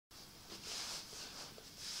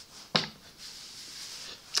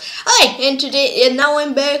and now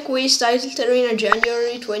I'm back with Title Arena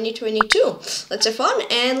January 2022. Let's have fun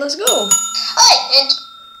and let's go. Hi, and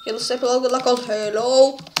Okay, let's type hello, good luck,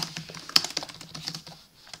 hello.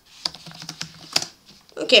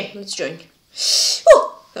 Okay, let's join.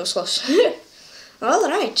 Oh, that was close.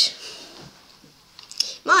 Alright.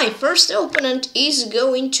 My first opponent is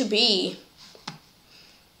going to be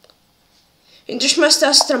International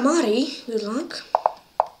Grandmaster. Good luck.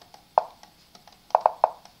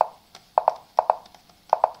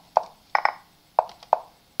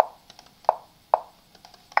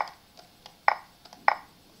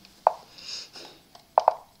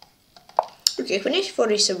 Okay, Finish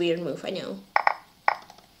 4 is a weird move, I know.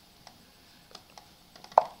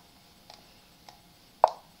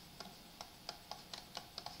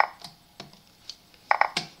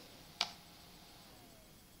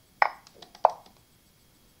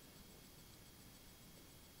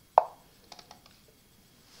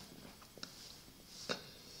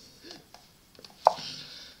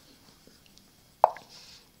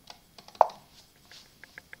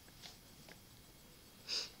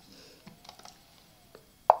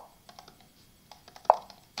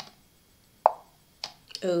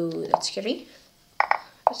 Oh, that's scary.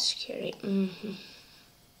 That's scary.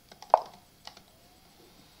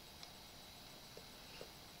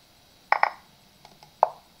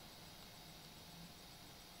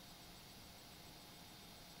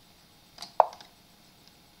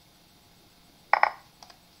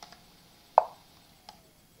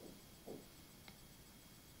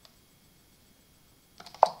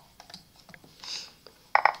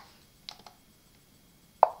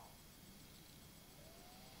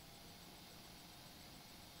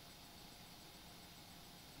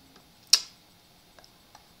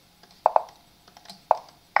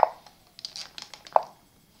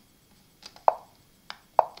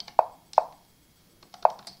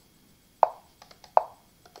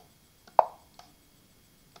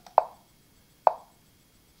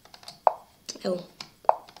 Oh.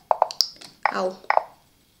 Ow.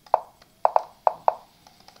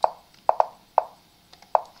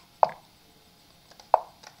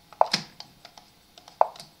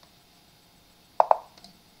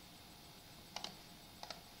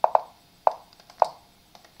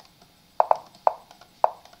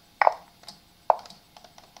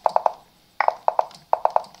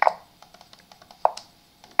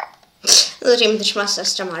 The team International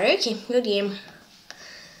Grandmaster. Okay, good game.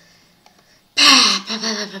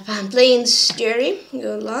 Plains Jerry,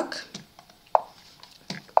 good luck.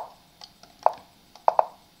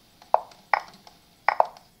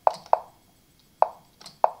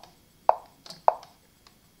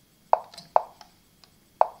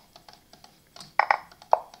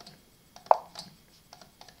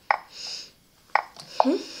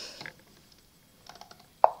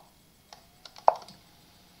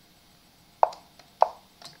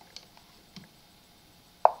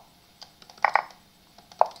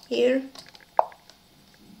 Here.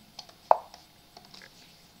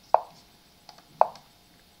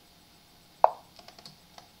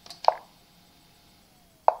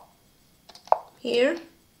 Here.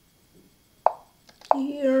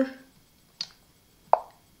 Here.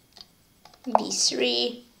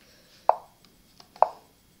 B3.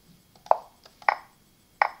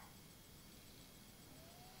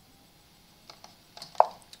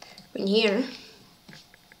 In here.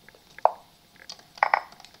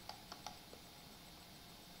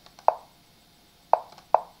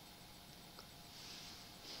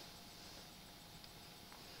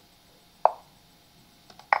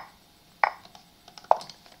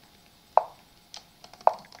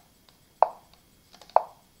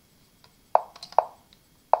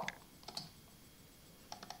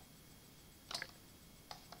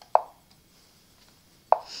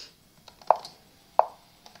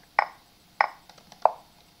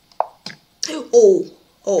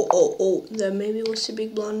 Oh, that maybe was a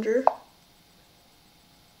big blunder.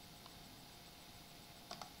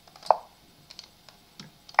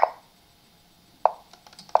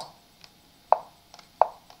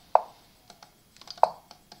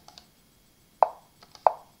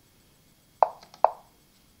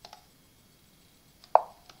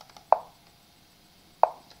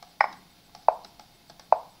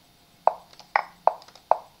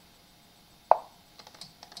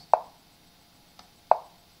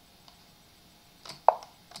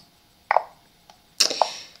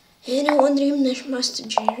 And I wonder him, Master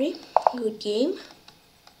Jerry. Good game.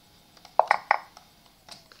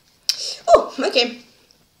 Oh, okay.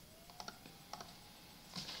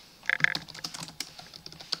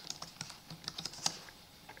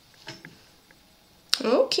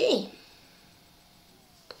 Okay.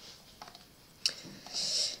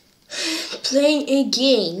 playing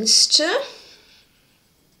against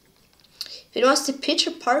Grandmaster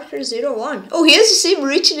Peter Parker 01. Oh, he has the same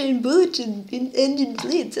rating and bullet in engine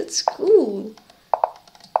blades. That's cool.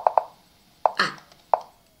 Ah.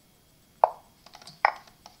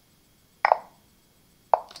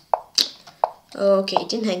 Okay,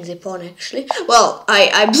 didn't hang the pawn actually. Well,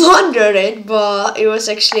 I blundered it, but it was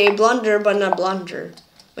actually a blunder, but not blunder.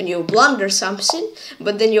 When you blunder something,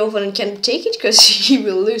 but then your opponent can't take it because he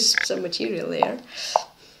will lose some material there.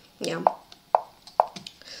 Yeah.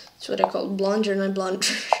 That's what I call blunder, not blunder.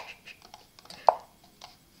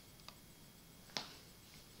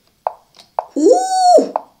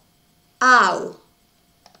 Ooh! Ow!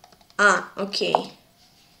 Ah, okay.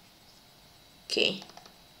 Okay.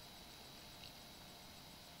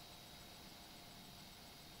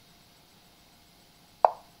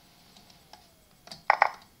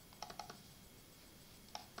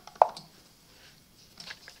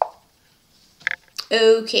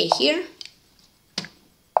 Okay, here.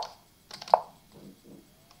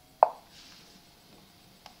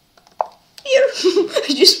 Here.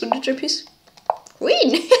 I just put the trap his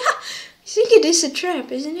queen. I think it is a trap,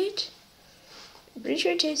 isn't it? I'm pretty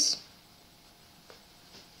sure it is.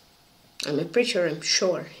 I'm pretty sure, I'm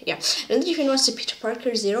sure. Yeah. And the defense was the Peter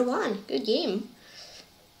Parker 01. Good game.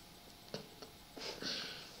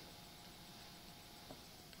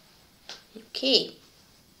 Okay.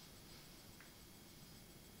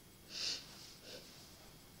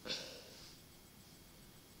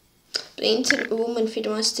 Playing to the woman fit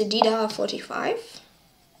was the Dida 45.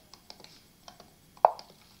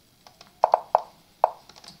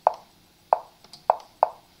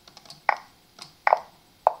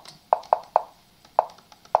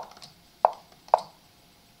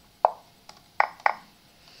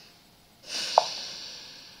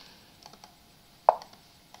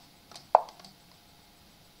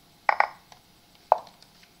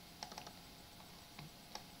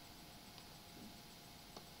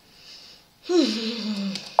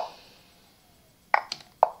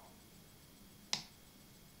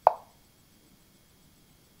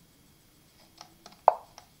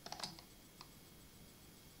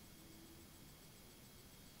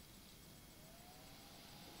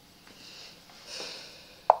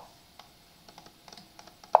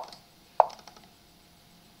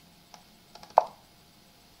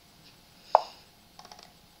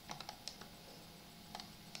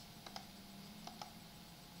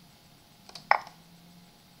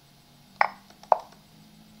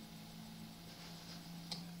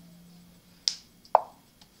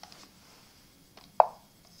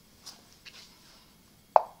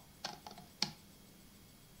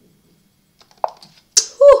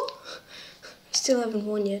 Still haven't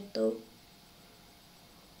won yet though.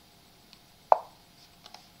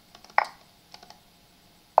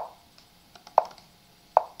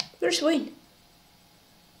 Where's Wayne?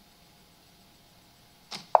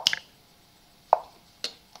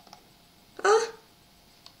 Ah,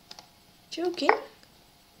 joking.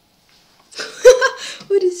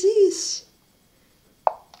 What is this?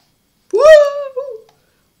 Woo!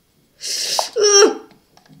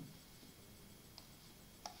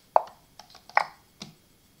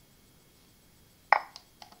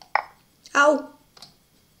 Ow!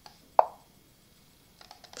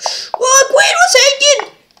 What? Queen was hanging!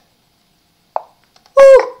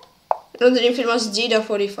 Woo! Another infamous Dida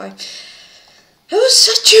 45. That was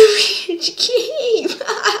such a weird game!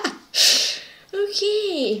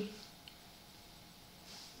 Okay.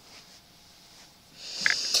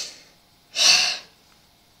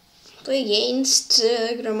 Play against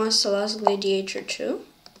Grandmaster Last Gladiator 2.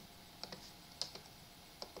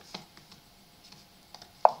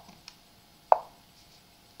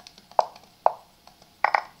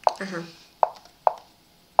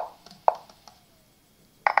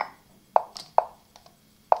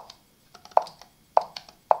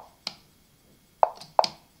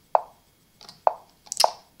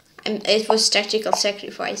 It was tactical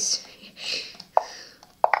sacrifice.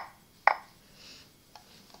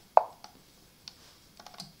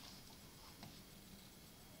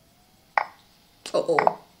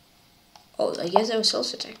 Oh, I guess that was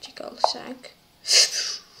also tactical sack.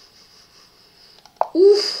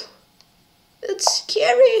 Oof, that's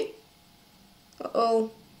scary.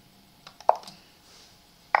 Uh-oh.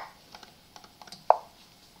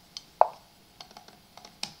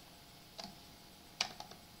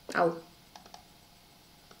 Ow.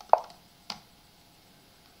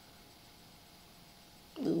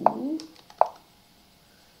 Ooh.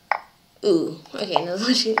 Ooh. Okay, now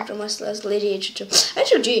watching from my last Gladiator 2. I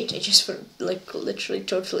should do it. I just literally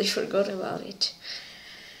totally forgot about it.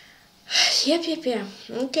 Yep.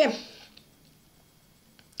 Okay.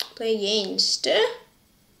 play against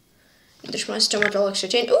International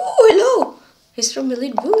Grandmaster. Oh, hello! He's from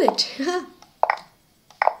Elite Bullet.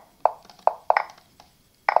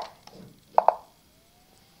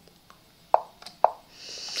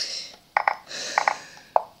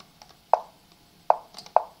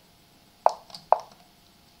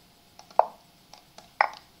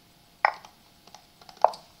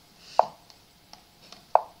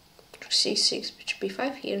 C6, bishop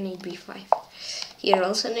b5. Here need b5. Here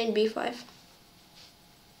also need b5.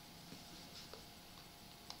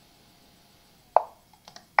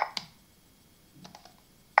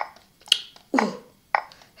 Ooh,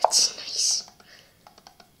 that's nice.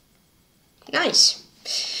 Nice.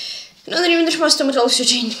 Another English master would also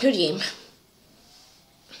change. Good game.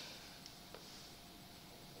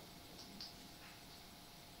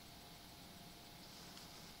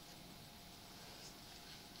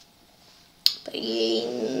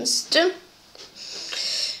 Against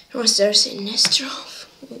Master Sinistrov.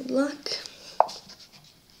 Good luck.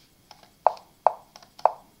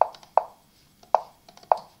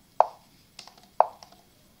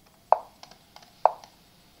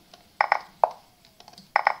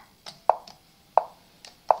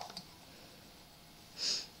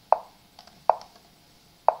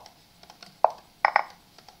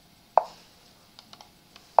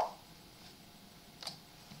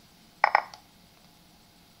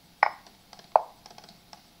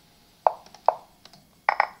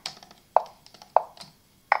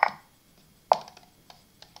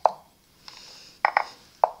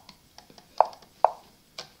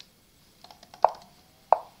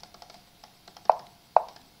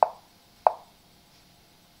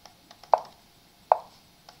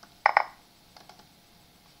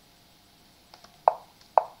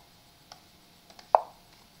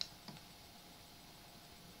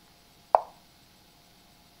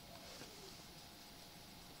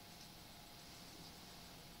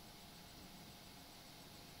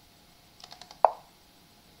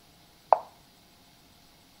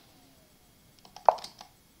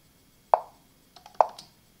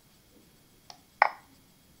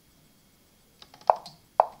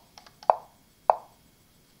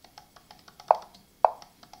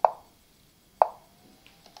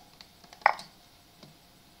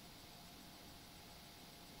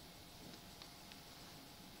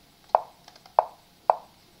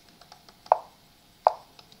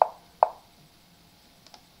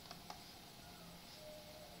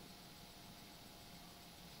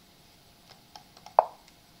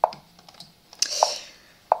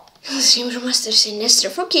 Master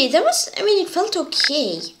Sinistrov. Okay, that was, I mean, it felt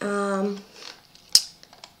okay.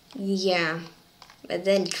 Yeah, but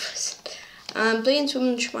then it wasn't. Playing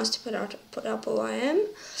Swedish Master put up OIM.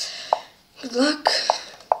 Good luck.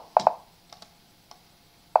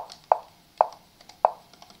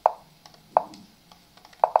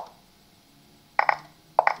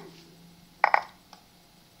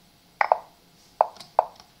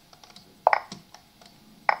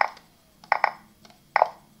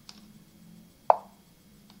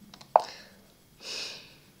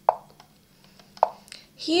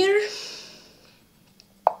 Here,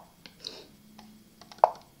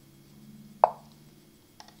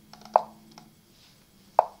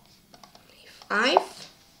 five.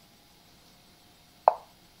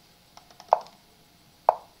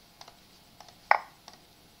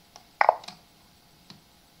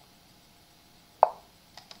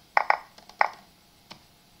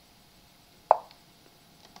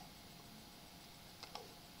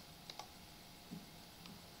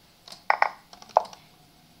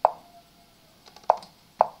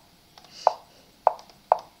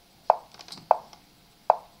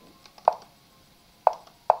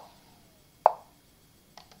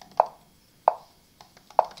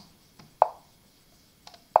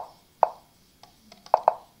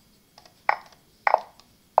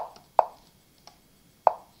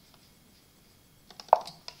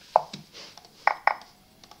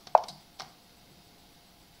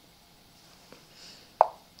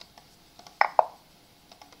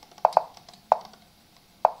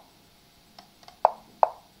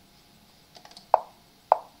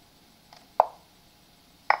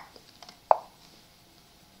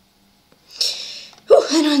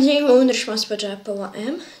 En André Wondersmas på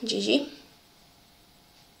M. GG.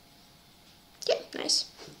 Yeah, nice.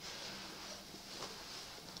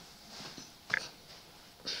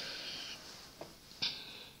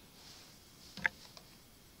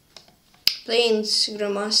 Playing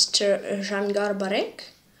Grandmaster Cherniaiev.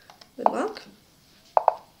 Good luck.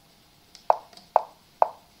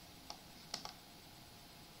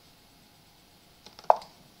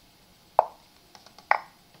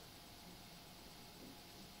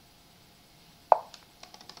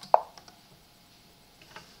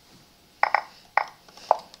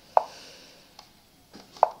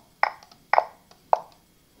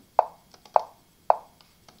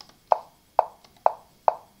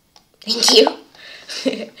 Thank you.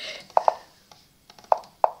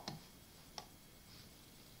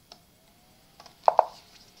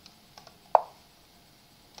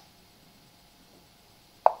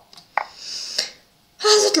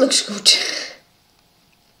 That looks good.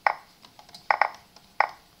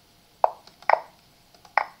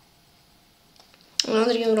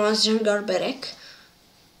 Another Grandmaster PeshkaCh.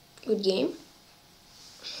 Good game.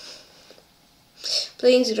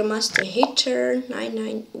 Playing the Grandmaster Hitter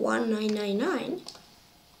 991999.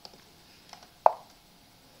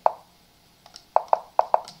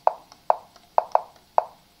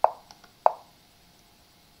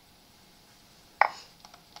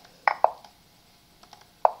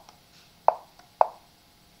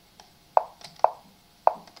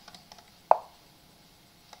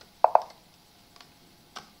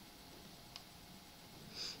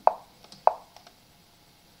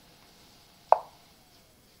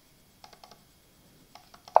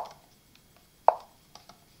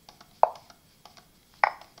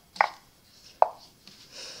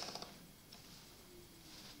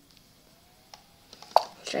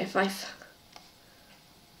 Try 5.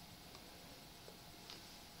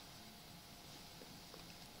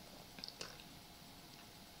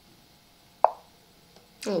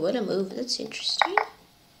 Oh, what a move. That's interesting.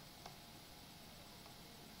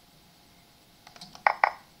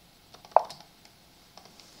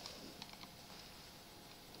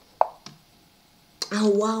 Oh,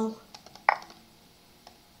 wow.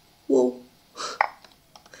 Whoa.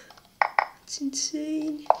 That's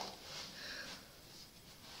insane.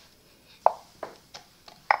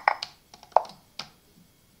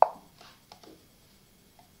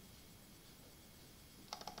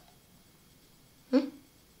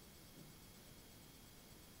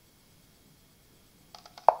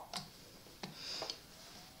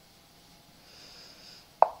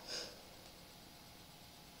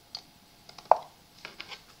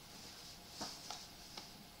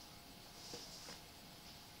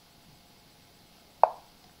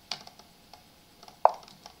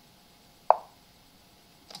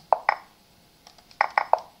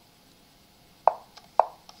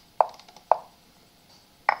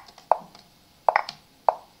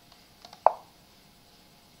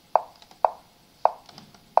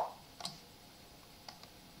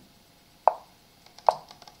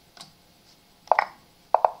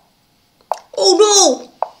 Oh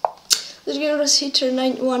no! The Grandmaster Hitter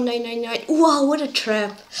 91999. Wow, what a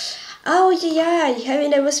trap. Oh yeah, I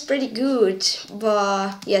mean that was pretty good.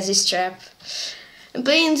 But yes, this trap. I'm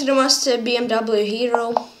playing the Grandmaster BMW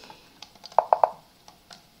Hero.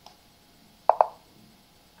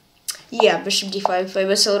 Yeah, Bishop D5. I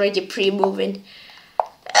was already pre-moving.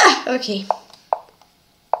 Okay.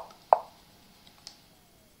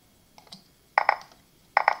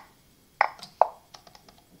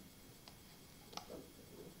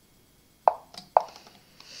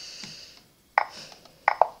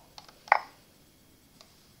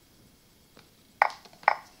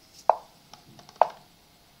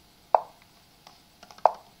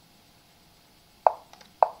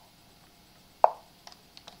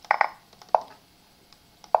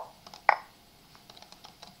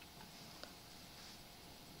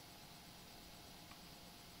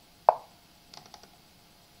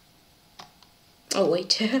 Oh wait,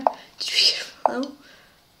 to be careful.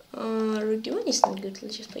 Rook D1 is not good.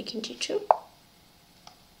 Let's just play King G2.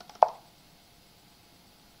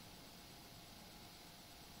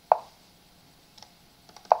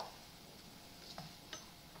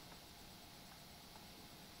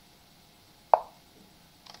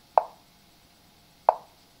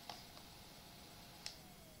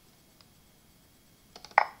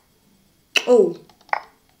 Oh.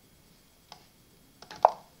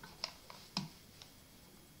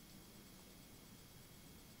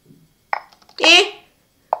 Eh?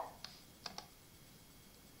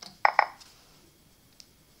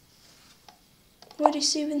 What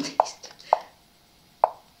is even this?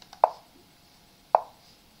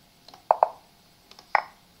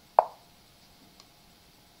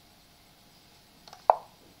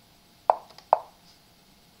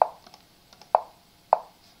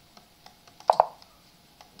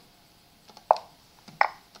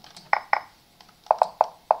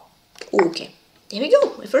 Okay, there we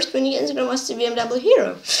go. My first win against Grandmaster BMW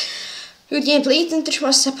Hero. Good gameplay,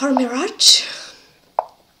 International Power Mirage.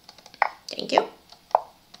 Thank you.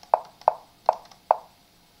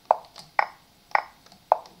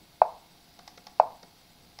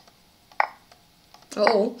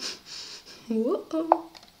 Oh. Whoa.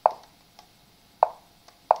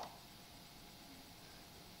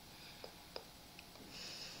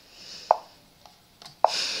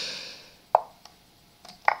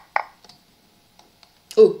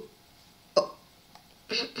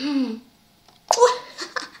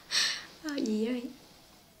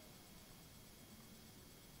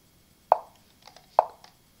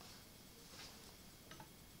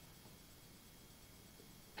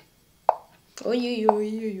 Oi, oi,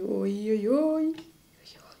 oi, oi, oi, oi.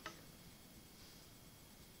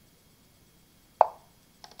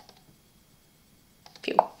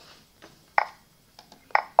 Pew.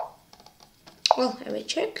 Well, I will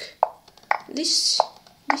check this.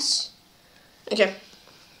 Okay.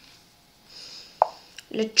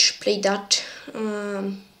 Let's play that.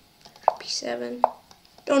 B7.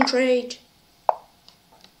 Don't trade.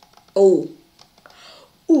 Oh.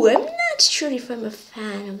 Ooh, I'm not sure if I'm a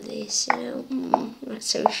fan of this, you know. Not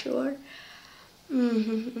so sure. Oh,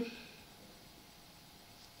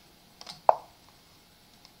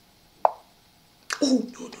 no.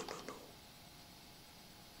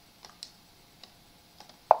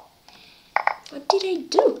 What did I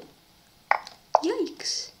do?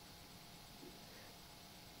 Yikes.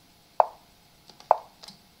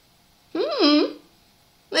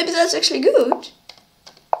 Maybe that's actually good.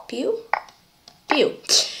 Pew. Pew.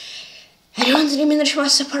 I don't want to name the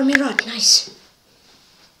Parmirat. Nice.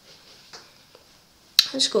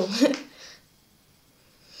 Let's go.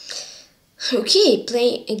 Okay,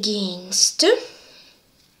 play against.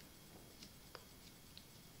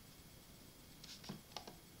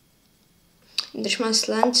 Dashmas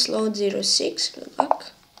land slot 06. Good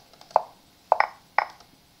luck.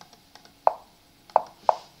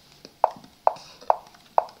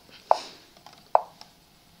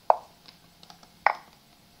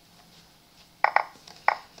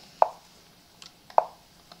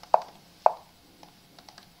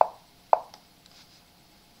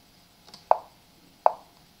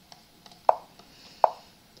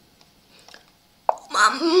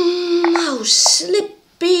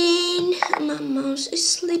 My mouse is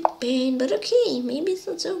slipping, but okay, maybe it's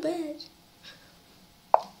not so bad.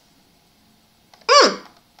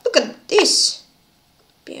 Look at this.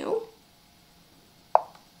 Pew.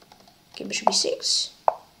 Okay, bishop b6.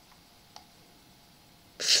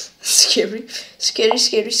 Scary, scary,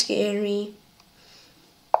 scary, scary.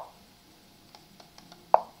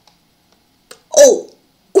 Oh,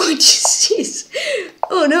 what is this?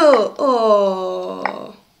 Oh no,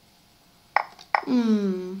 oh.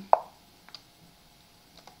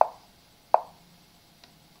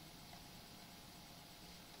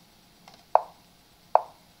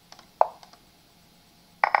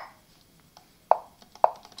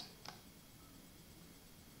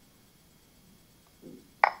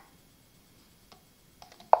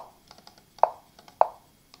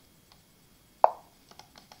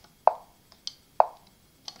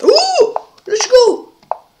 Ooh, let's go.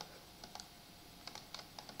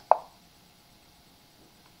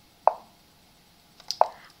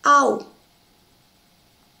 Ow.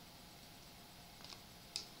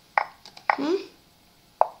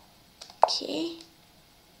 Okay.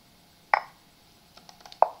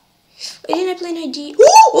 Why didn't I play an ID?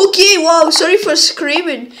 Oh, okay, wow, sorry for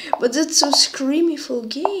screaming, but that's so screamy full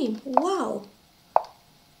game. Wow.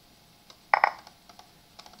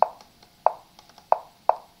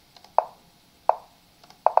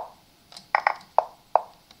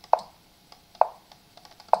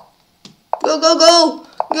 Go, go, go,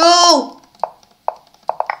 go.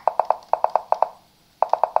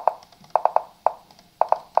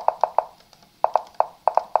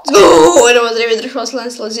 Oh, I don't want to read the cross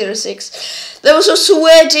line slot 06. That was so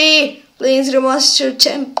sweaty! Playing Grandmaster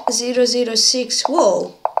temp 006.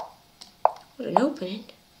 Whoa. What an opening.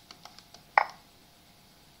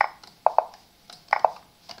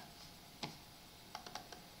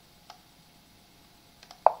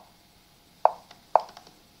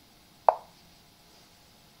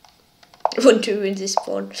 I want to win this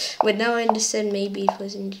pawn, but now I understand maybe it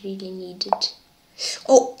wasn't really needed.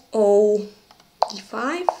 Oh,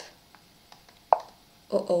 e5.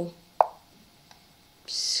 Uh-oh.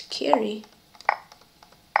 Scary.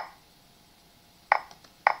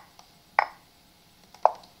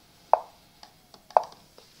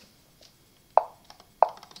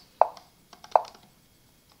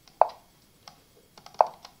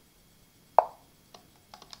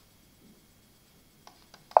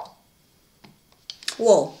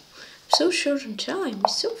 Whoa, so short on time,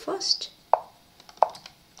 so fast.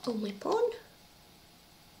 Oh, my pawn.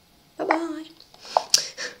 Bye-bye.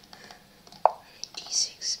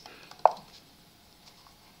 D6.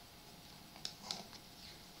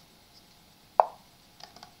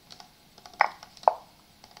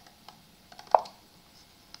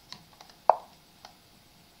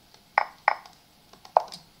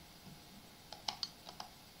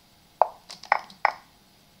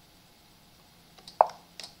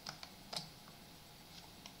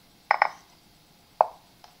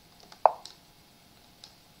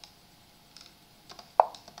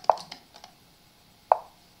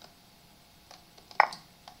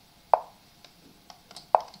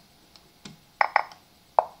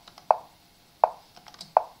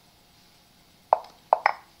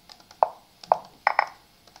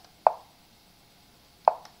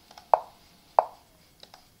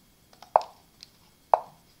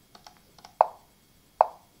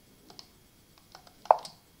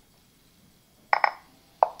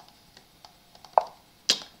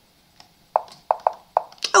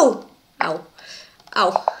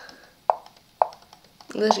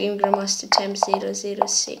 International Grandmaster temp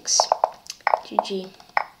 006. GG.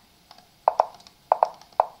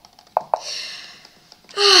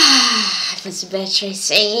 That's better, I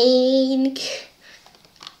think.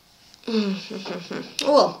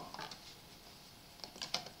 Well,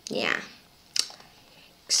 yeah.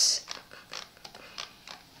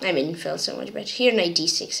 I mean, it felt so much better. Here, knight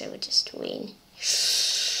d6, I would just win.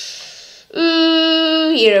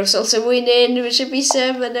 Here I was also winning. Bishop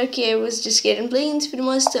e7. Okay, I was just getting planes for the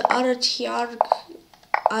master. Cherniaiev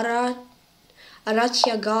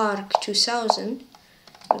 2000.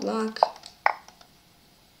 Good luck.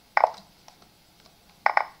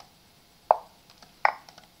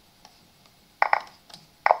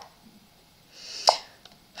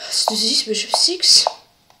 Let's do this. Bishop 6.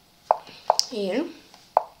 Here.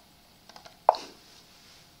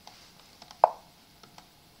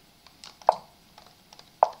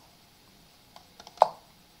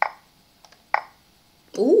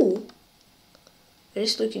 Ooh, that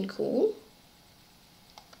is looking cool.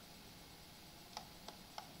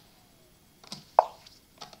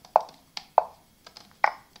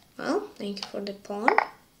 Well, thank you for the pawn.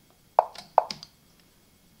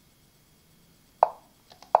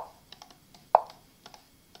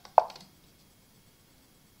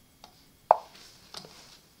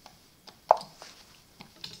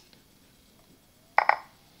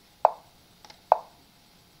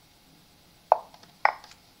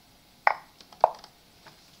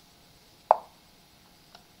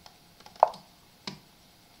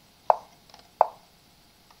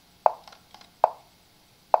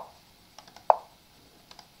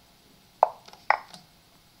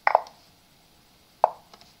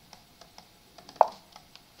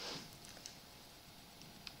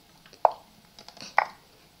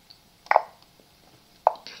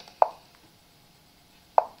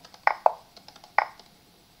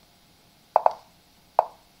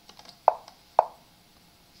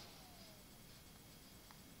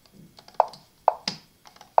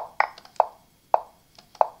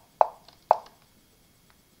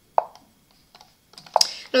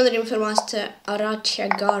 Another info master,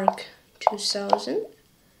 Cherniaiev 2000.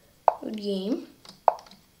 Good game.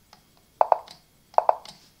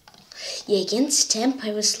 Yeah, against temp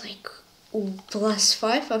I was like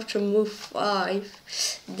 +5 after move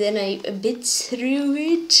 5. Then I a bit through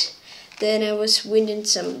it. Then I was winning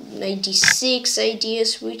some 96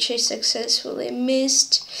 ideas, which I successfully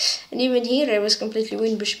missed. And even here I was completely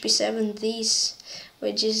winning bishop e7. These,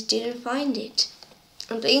 I just didn't find it.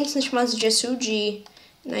 And the International Grandmaster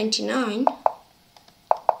 99.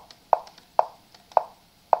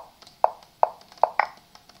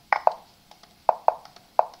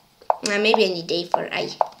 Maybe I need a for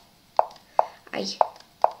I.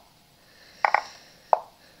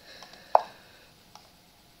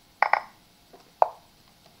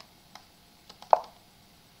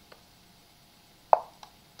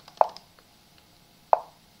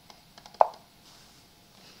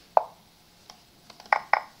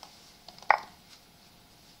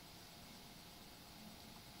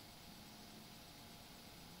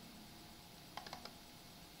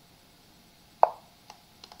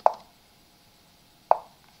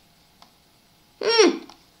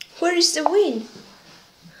 Where is the win?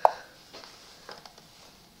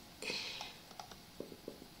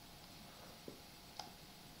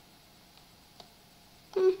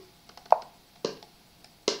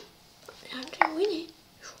 How did I win it?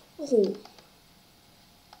 Oh.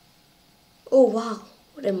 Oh wow,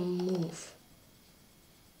 what a move.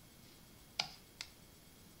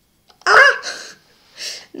 Ah!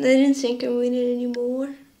 I didn't think I'm winning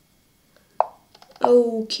anymore.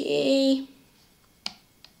 Okay.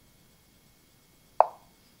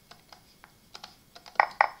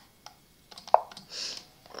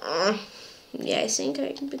 Yeah, I think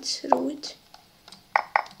I can get through it.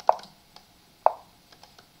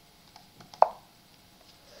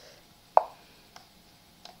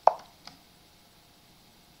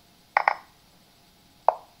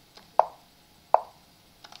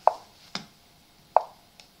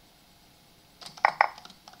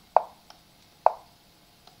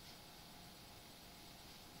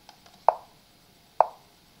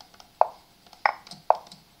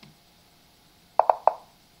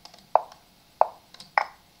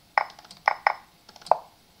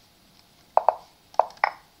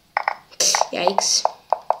 Yikes.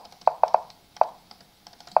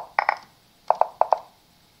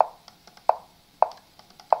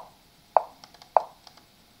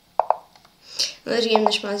 Another game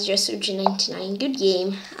that was just G99. Good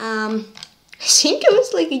game. I think I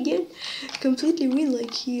was like again completely win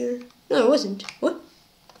like here. No, I wasn't. What?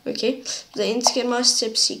 Okay. The International Grandmaster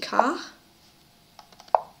PeshkaCh.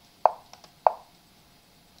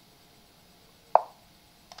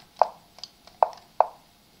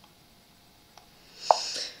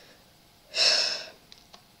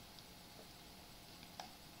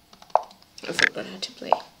 forgot how to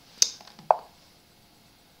play.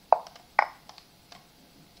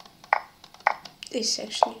 This is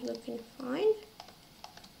actually looking fine.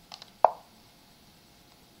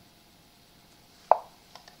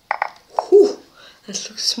 Whew, that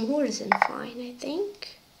looks more than fine, I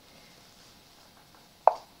think.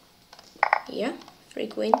 Yeah, free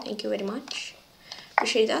queen, thank you very much.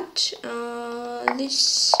 Appreciate that.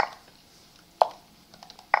 This.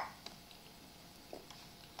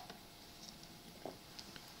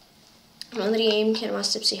 Another game,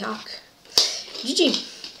 Grandmaster PeshkaCh.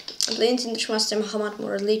 GG. Playing International Muhammad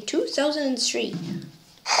Morley 2003.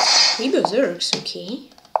 He berserks, okay.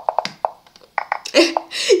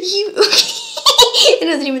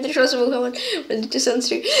 Another International Muhammad Morley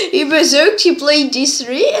 2003. He berserked, he played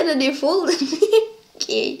D3 and then he folded.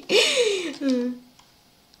 Okay.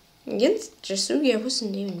 Against Jasugi, I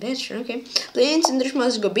wasn't even better, okay. Playing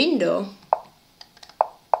International Gobindo.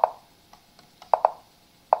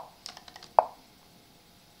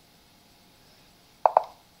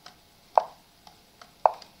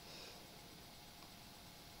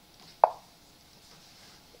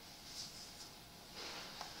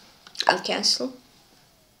 I'll cancel.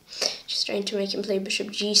 Just trying to make him play bishop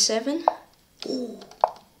g7. Ooh.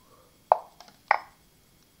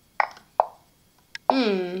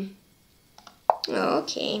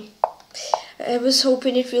 Okay. I was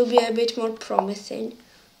hoping it will be a bit more promising.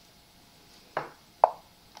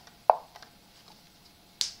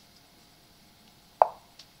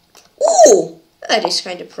 Ooh! That is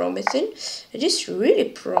kind of promising. It is really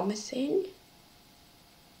promising.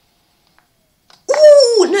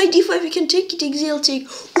 Ooh! Knight d5, we can take it, exile take.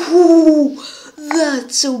 Ooh!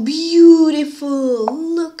 That's so beautiful!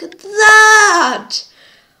 Look at that!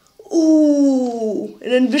 Ooh!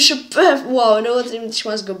 And then bishop f. Wow, no one's even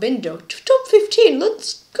must go bindo. Top 15,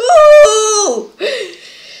 let's go!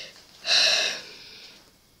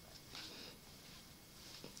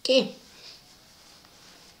 Okay.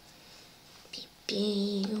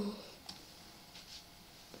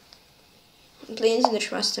 Playing in the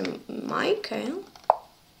trust of Michael.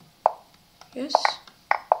 Yes.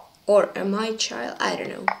 Or am I child? I don't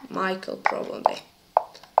know. Michael probably.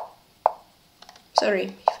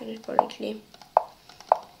 Sorry if I did correctly.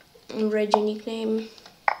 Read your nickname.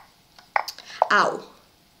 Ow.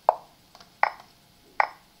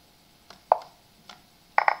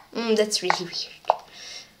 That's really weird.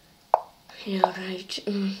 Yeah, right.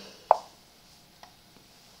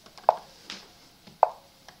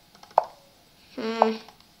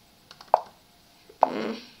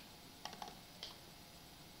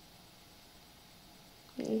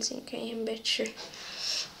 Didn't think I am better.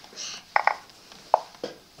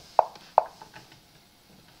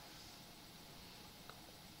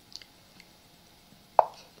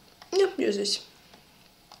 Yep, use this.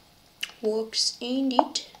 Works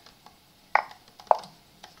indeed.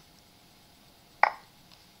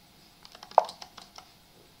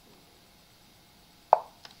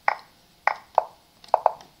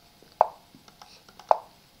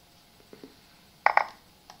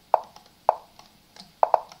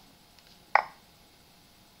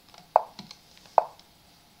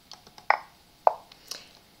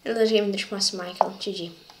 Another game, this was Michael.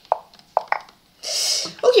 GG.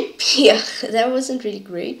 Okay, yeah, that wasn't really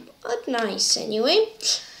great, but nice anyway.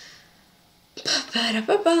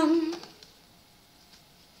 Ba-ba-da-ba-bum.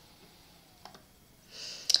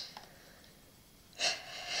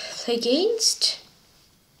 Play against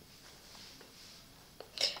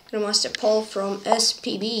Grandmaster Paul from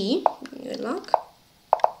SPB. Good luck.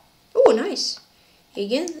 Oh, nice.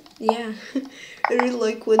 Again, yeah. I really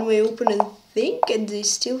like when my opponent think and they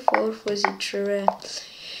still fall for the trap.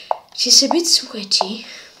 She's a bit sweaty.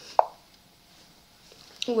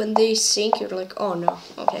 When they think, you're like, oh no,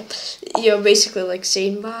 okay. You're basically like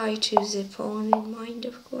saying bye to the pawn in mind,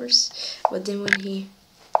 of course. But then when he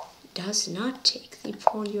does not take the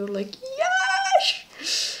pawn, you're like,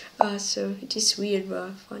 yes! So it is weird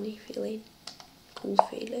but funny feeling. Cool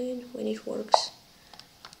feeling when it works.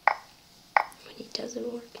 When it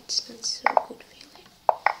doesn't work, it's not so good feeling.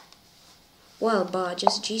 Well, but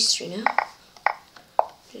just G3 now.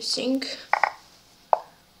 Just think. I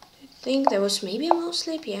think there was maybe a mouse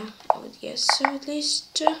slip, yeah, I would guess so at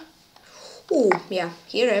least. Oh, yeah,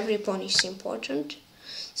 here every pawn is important.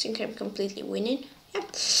 I think I'm completely winning. Yeah.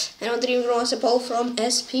 Another Dream Grandmaster Paul from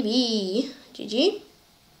SPB. GG.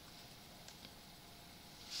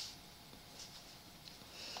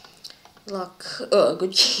 Luck. Oh,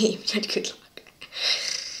 good game, not good luck.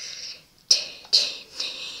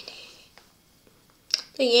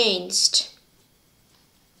 Against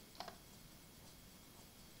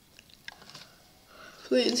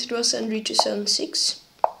Please, it was Henry to 7-6.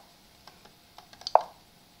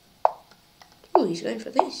 Oh, he's going for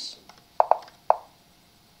this.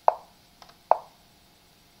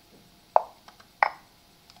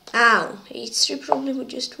 Ow, H3 probably would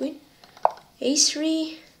just win.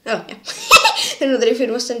 A3. Oh, yeah. Another if it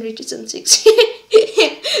was Henry to 7-6.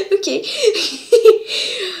 Okay.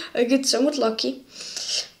 I get somewhat lucky.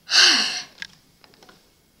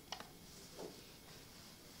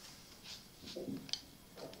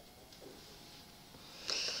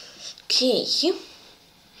 Okay.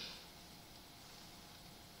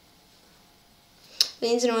 The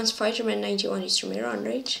incident was Fighterman 91 is from Iran,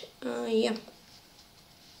 right? Yeah.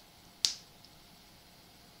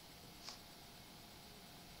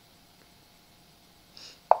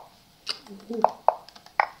 Ooh.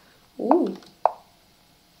 Ooh.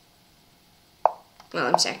 Well,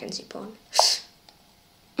 I'm second C pawn.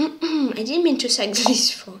 I didn't mean to sack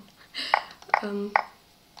this pawn.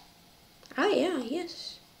 Yeah,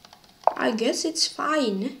 yes. I guess it's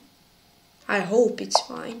fine. I hope it's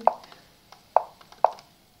fine.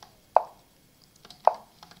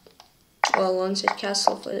 Well, once at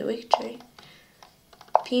castle for the victory.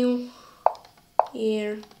 Pew.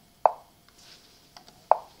 Here.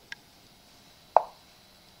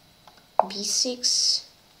 B6.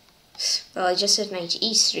 Well, I just said knight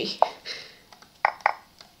E3.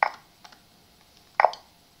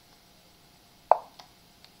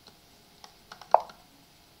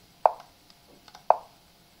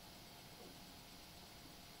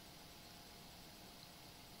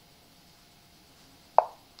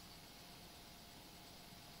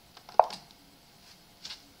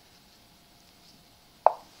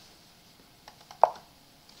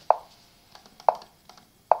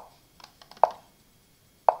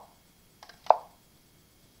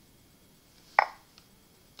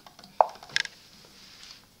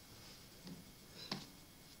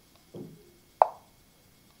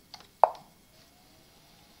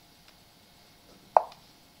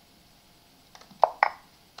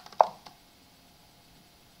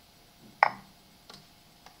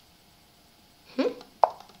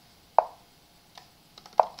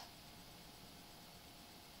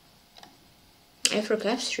 F rook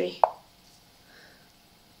F3.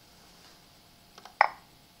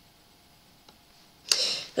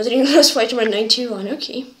 Considering last fight about 91,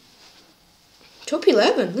 okay. Top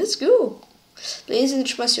 11, let's go. Ladies and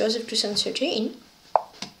gentlemen, Joseph to 713.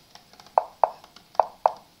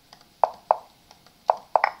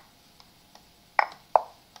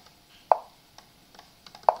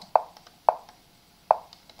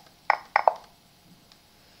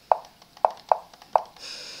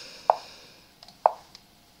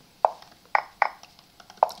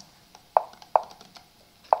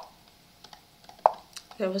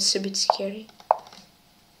 That was a bit scary.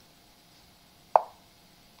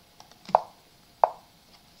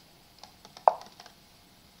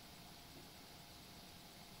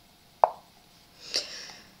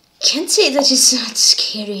 Can't say that it's not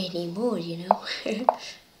scary anymore, you know.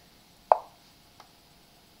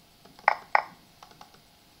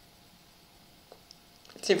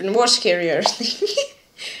 It's even more scarier.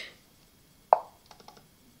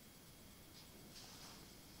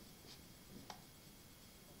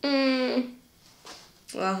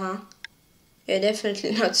 Yeah,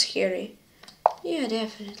 definitely not scary. Yeah,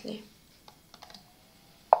 definitely.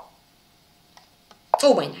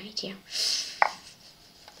 Oh, my knight, yeah.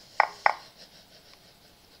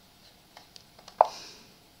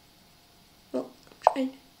 Well,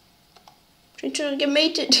 I'm trying to not get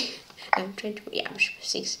mated. I'm trying to, yeah, bishop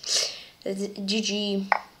f6. That's GG.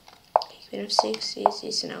 Queen of 6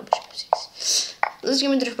 is now bishop of 6. Let's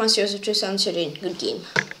give me the response to Joseph to Sanserin. Good game.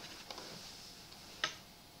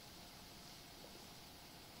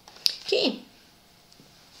 Okay.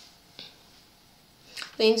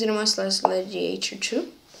 Lanes in a must last led H2.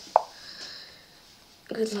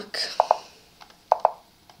 Good luck.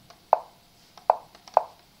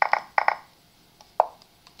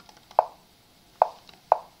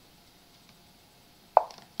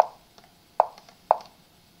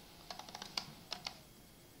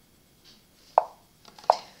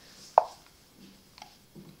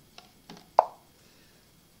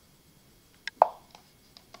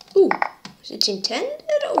 Ooh, was it intended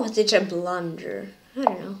or was it a blunder? I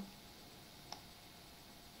don't know.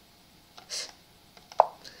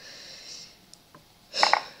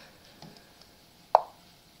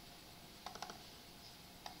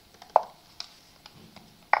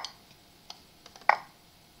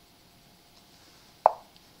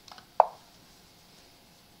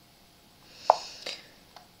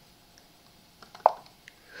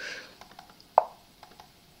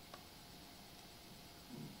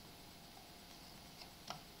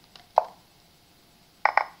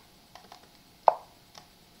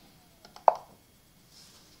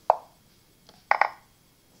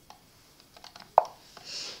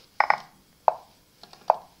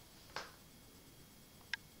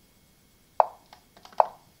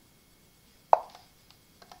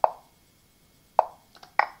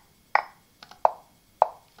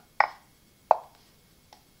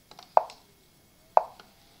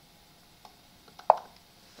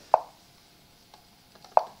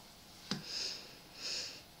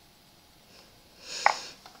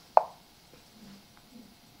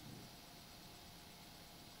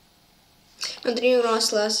 And the new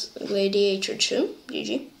last gladiator too.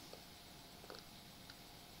 GG.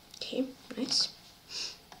 Okay, nice.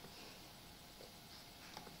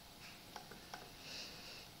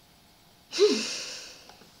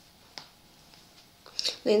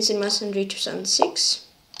 Lindsay Masonry 2006.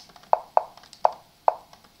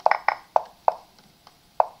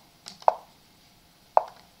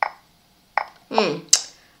 I'm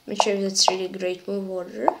not sure if that's really a great move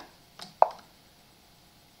order.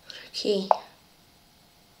 Okay.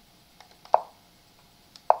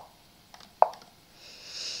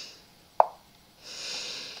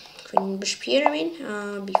 Queen Bishop, I mean,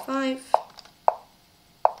 b5.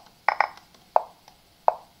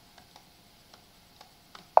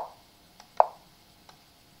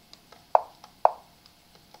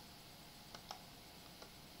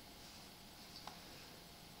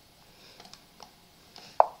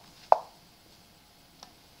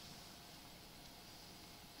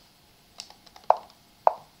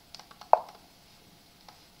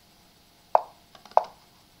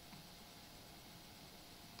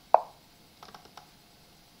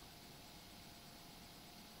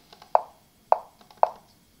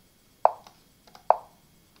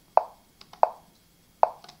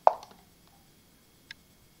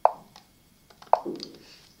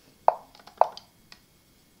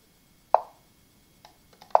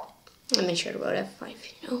 I'm not sure about f5,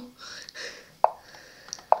 you know.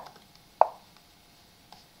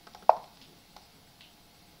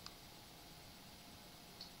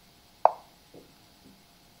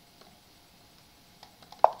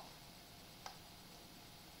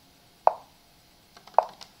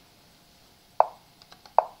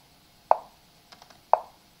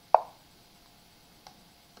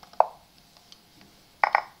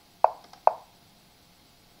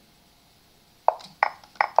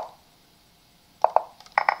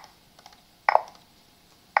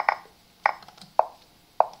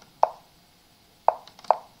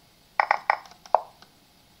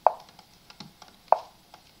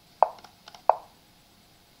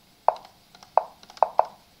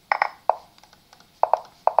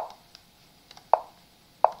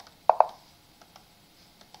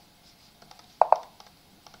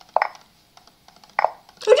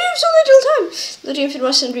 So little time. The game it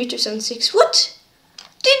was in 2006. What?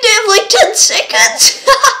 Did they have like 10 seconds?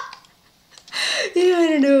 Yeah, I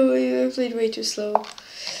don't know. I played way too slow.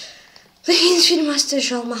 Playing Speed Master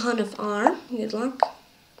Shalmahan of R. Good luck.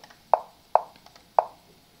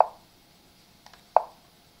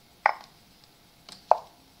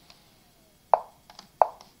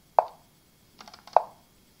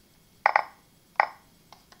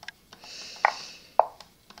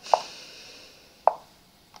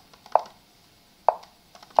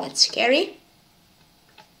 That's scary.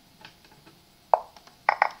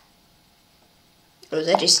 Oh,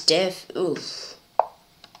 that is death. Oof.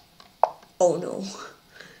 Oh no.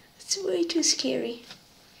 It's way too scary.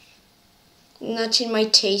 Not in my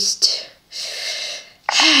taste.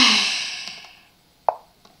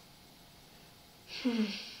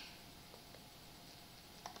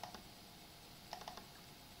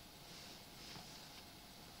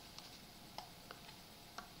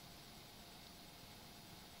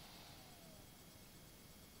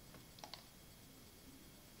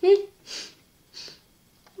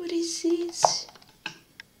 What is this?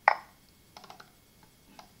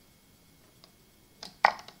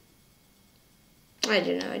 I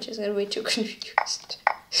don't know, I just got way too confused.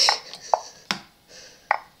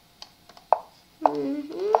 Maybe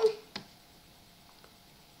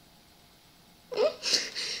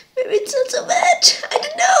it's not so bad. I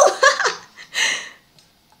don't know.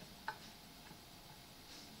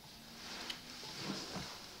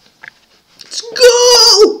 Let's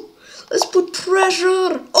go! Let's put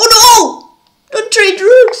pressure. Oh no! Don't trade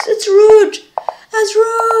rooks. That's rude. That's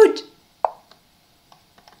rude.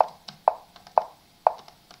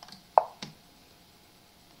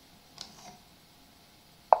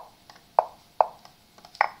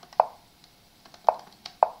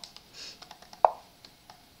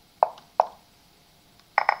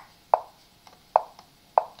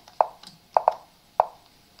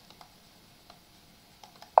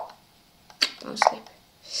 I'll sleep.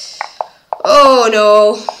 Oh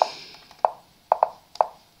no!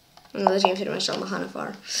 Another team for myself,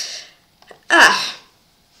 Mahanafar. Ah!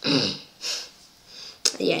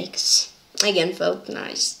 Yikes. Again felt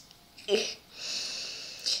nice.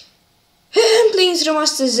 Please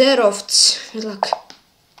Grandmaster Zerofts. Good luck.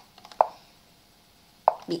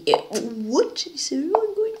 What? Is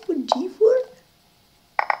everyone going for d4?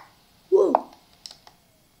 Whoa.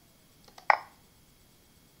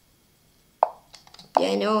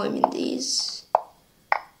 Yeah, I know, I mean these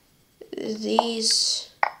these.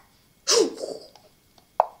 Ooh!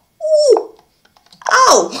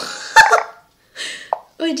 Ow!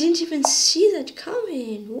 I didn't even see that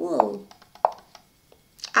coming. Whoa.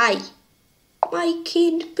 My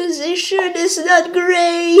king position is not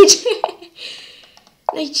great.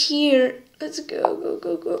 Right here. Let's go,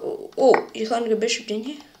 go. Oh, you can't go bishop, didn't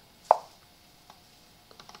you?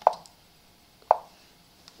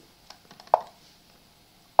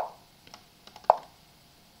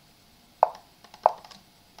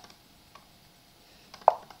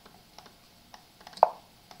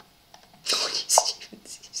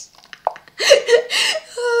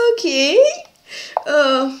 Okay.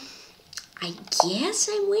 I guess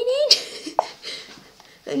I'm winning.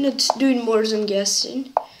 I'm not doing more than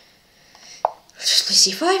guessing. Just play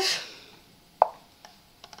c5.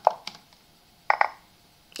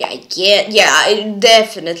 Yeah, I'm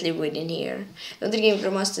definitely winning here. Another game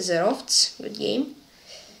from Grandmaster Zerofts. Good game.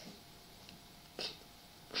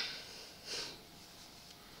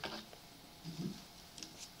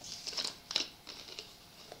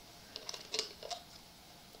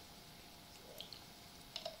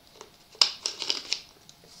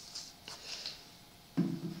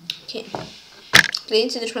 Okay. Play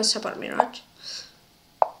into the International Grandmaster, right?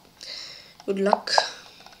 Good luck.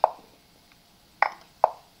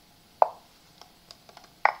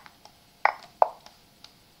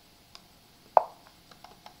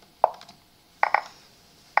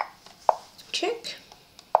 Check.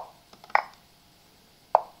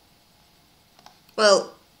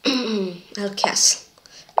 Well, I'll castle.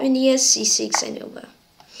 I mean, yes, c6, I know, but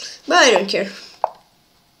I don't care.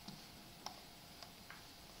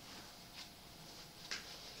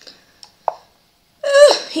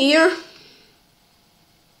 Here.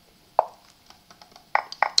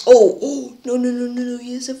 Oh, no,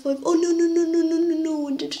 yes, f5. Oh, no,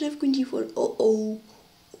 I didn't have queen d4. Oh.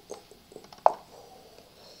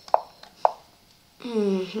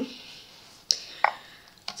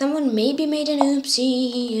 Someone maybe made an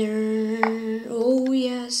oopsie here. Oh,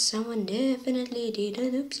 yes, someone definitely did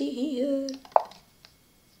an oopsie here.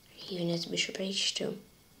 Even as bishop h2.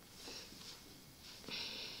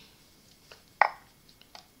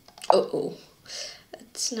 Oh.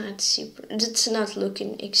 That's not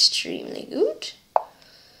looking extremely good.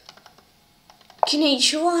 King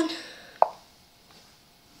h1.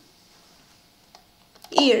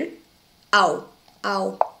 Here. Ow.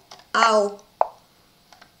 Oh.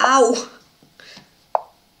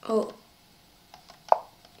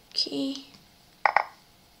 Okay.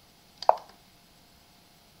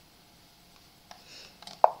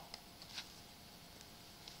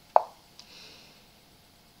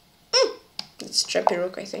 It's trappy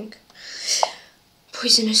rook, I think.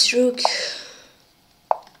 Poisonous rook.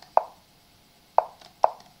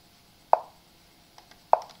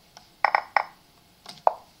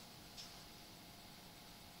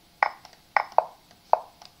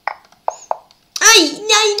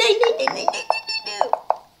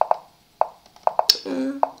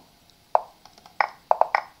 No.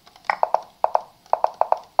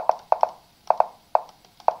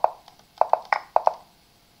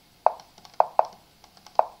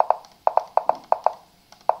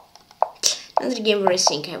 Another game where I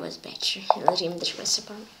think I was better. Another game that was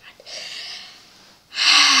upon me.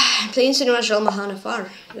 Playing International Grandmaster.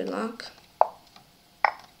 Good luck.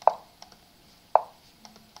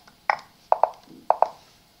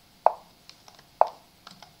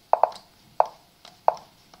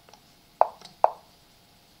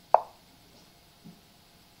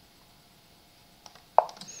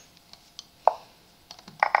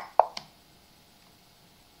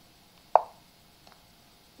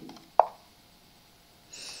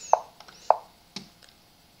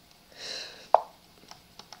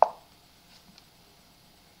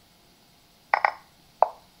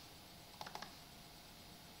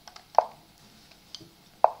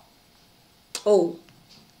 Oh.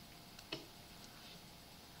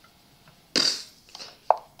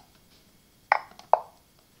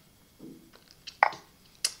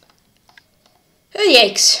 Oh,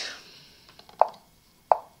 yikes.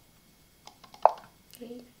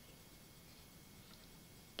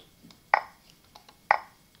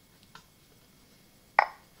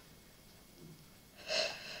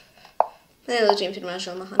 Hello, James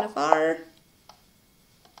International Grandmaster.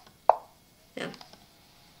 Yeah.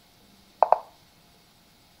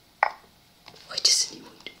 Why doesn't he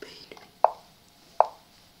want to pay me?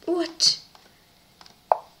 What?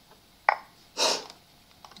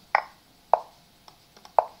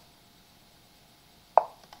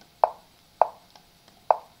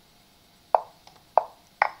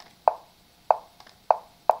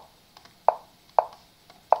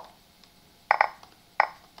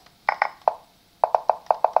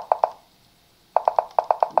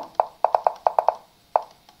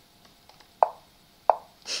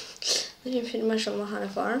 Den filmen som han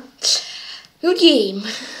för. Good game.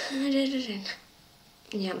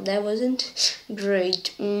 Yeah, that wasn't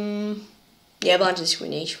great. Yeah, but it's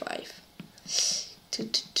Queen H5.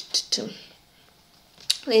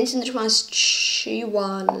 Lanes in the was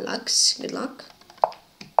G1 Lux. Good luck.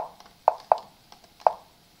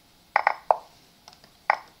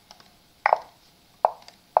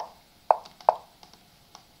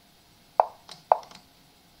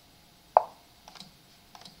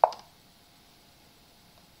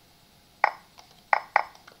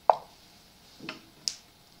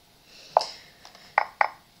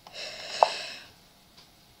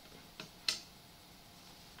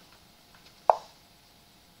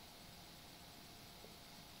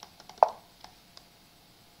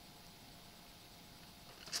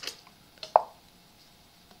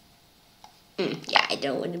 Yeah, I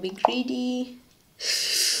don't want to be greedy.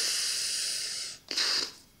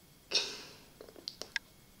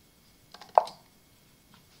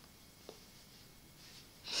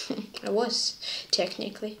 I was,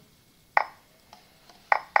 technically.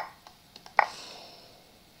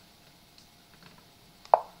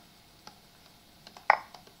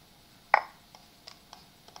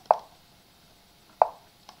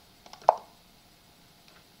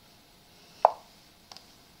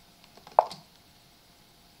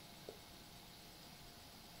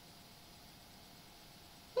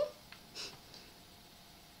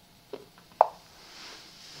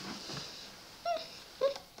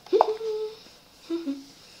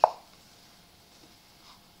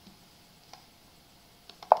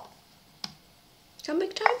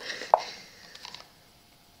 Comeback time?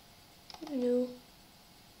 I don't know.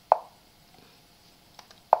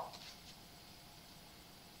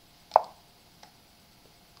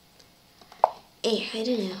 I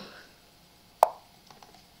don't know.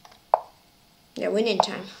 Yeah, winning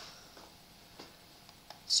time.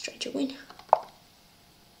 Let's try to win.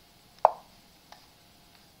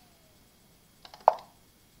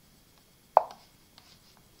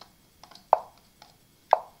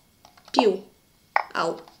 Pew.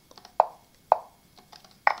 Ow.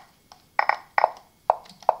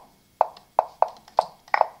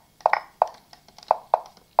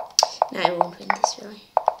 No, I won't win this really.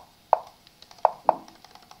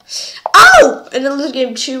 Ow! And then lose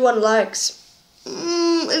game 2-1 lags. I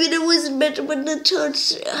mean, it wasn't better when the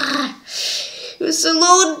touch. It was a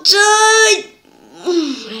long time.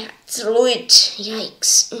 I threw it.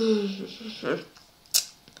 Yikes.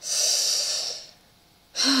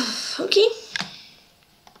 Okay.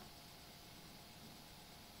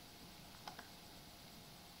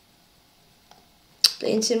 The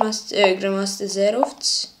International Grandmaster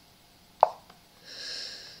Zerovts.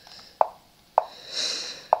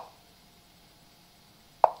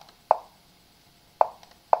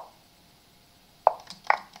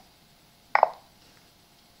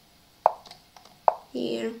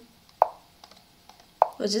 Here.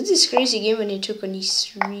 Was it this crazy game when he took on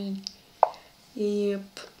E3?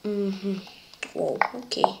 Yep. Whoa,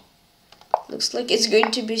 okay. Looks like it's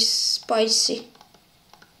going to be spicy.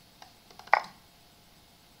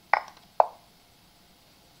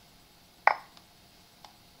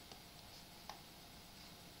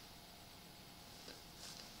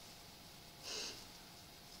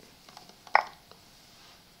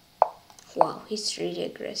 Wow, he's really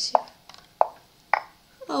aggressive.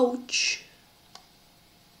 Ouch.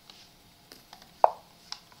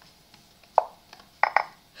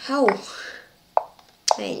 How?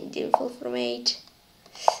 I didn't fall from 8.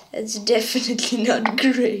 That's definitely not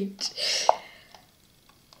great.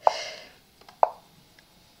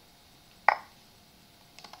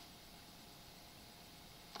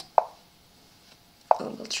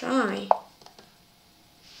 Oh, we'll try.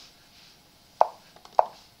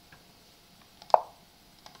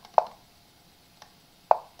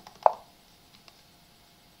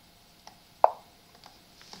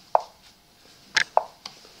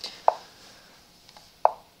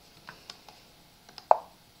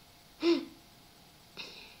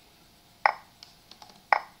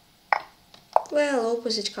 Well,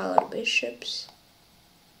 opposite colored bishops.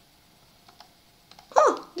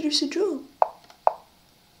 Oh, there's a draw.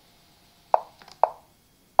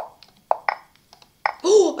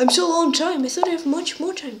 Oh, I'm so low on time. I thought I have much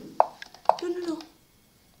more time. No.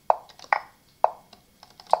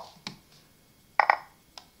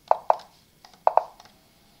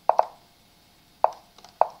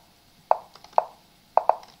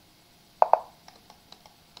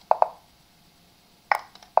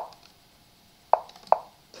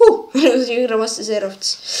 That was Grandmaster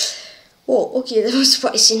Zerovts. Whoa, okay, that was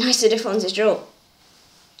spicy. Nice defense draw.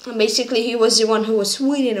 And basically, he was the one who was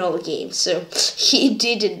winning all games, so he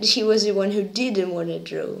was the one who didn't want to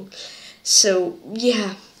draw. So,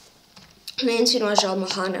 yeah. Nancy was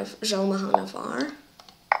Jalmahanavar.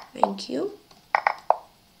 Thank you.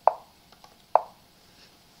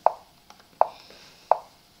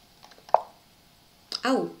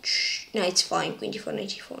 Ouch. No, it's fine. Queen d4,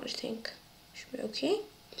 knight e4, I think. Should be okay.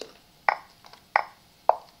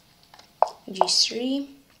 G3.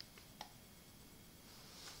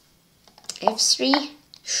 F3.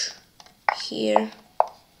 Here.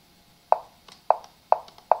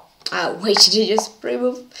 Oh, wait, did I just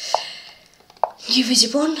pre-move? Give it a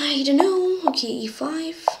pawn, I don't know. Okay,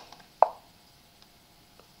 e5.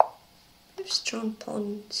 Strong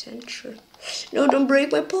pawn center. No, don't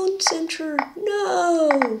break my pawn center.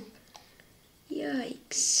 No!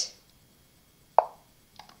 Yikes.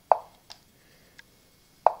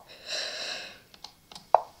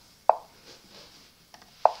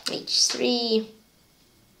 H3.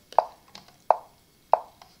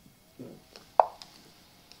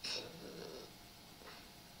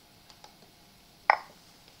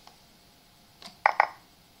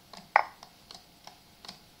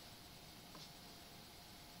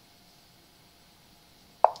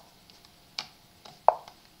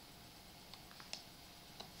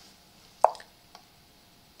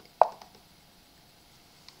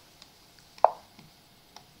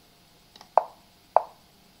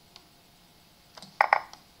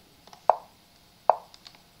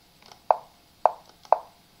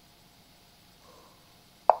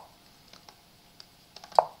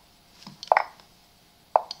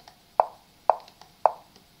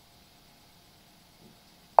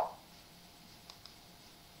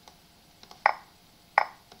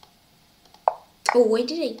 Oh, why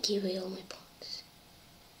did I give away all my pawns?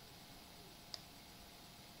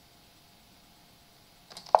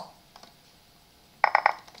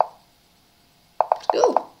 Let's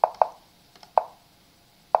go.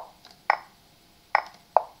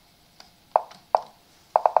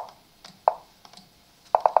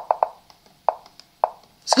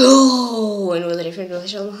 Let's go. And with a different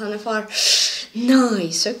Hanafar.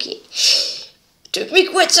 Nice, okay. Took me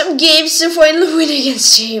quite some games to finally win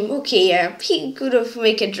against him. Okay, yeah, he could have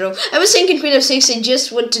made a draw. I was thinking Queen f6, I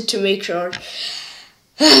just wanted to make sure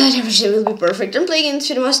that everything will be perfect. I'm playing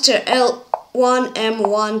into the Master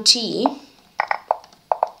L1M1T.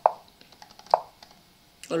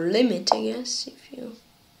 Or limit, I guess,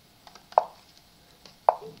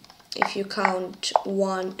 if you count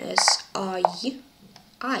 1 as I.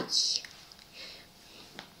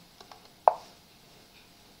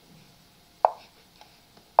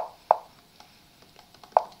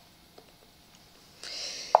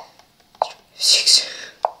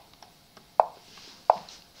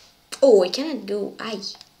 Oh, I cannot go I.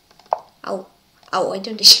 Ow. Ow, I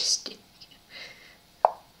don't just do.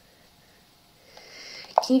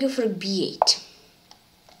 Can you go for b8?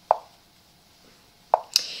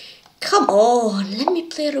 Come on, let me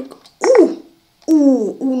play rook. Ooh!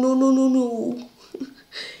 Ooh, no, no, no, no.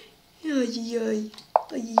 Ay,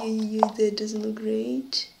 that doesn't look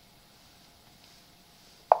great.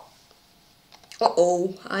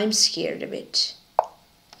 Uh-oh, I'm scared a bit.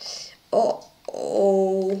 Oh.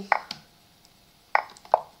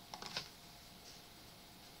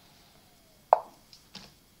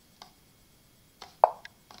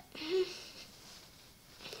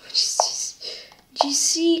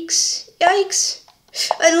 G6. Yikes.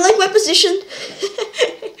 I don't like my position.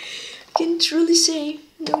 I can truly say,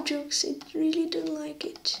 no jokes, I really don't like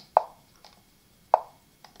it.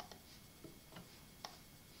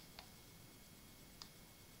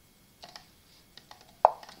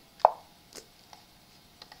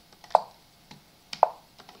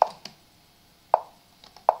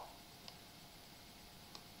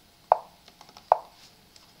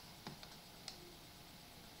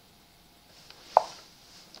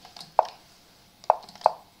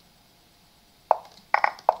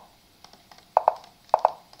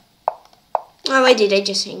 Oh, why did I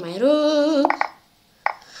just hang my rook?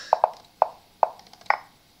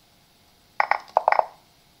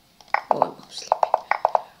 Oh, I'm not sleeping.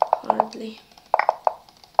 Hardly.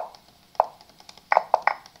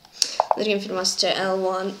 Let's go for Master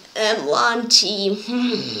L1 M1T.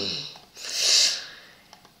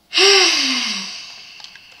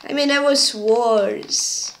 I mean, I was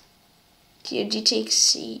worse. D takes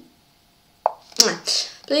C.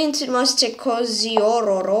 Playing to Master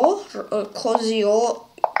Cosiororo.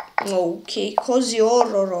 Okay,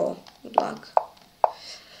 Cosiororo. Good luck.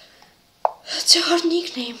 It's a hard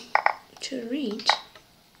nickname to read.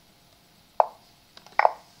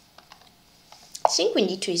 I think Queen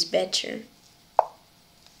d2 is better.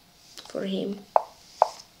 for him.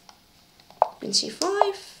 Queen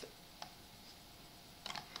c5.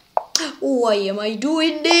 Why am I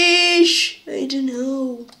doing this? I don't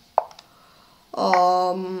know.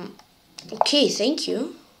 Okay, thank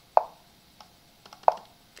you.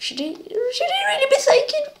 Should I really be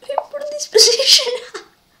thanking him for this position?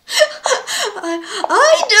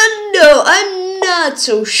 I don't know. I'm not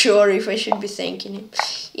so sure if I should be thanking him.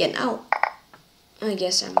 Yeah, now I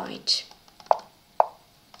guess I might.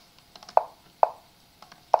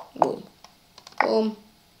 Boom. Boom.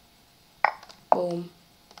 Boom.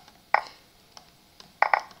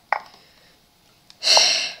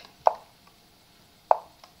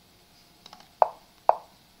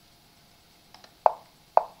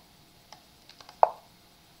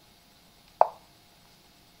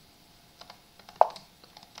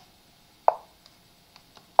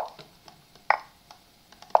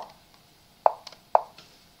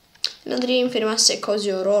 Another game for the Master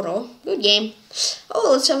Kozio Roro. Good game. Oh,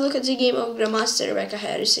 let's have a look at the game of Grandmaster Rebecca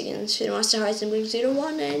Harris against Master Heisenberg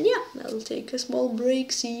 01. And yeah, I'll take a small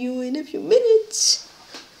break. See you in a few minutes.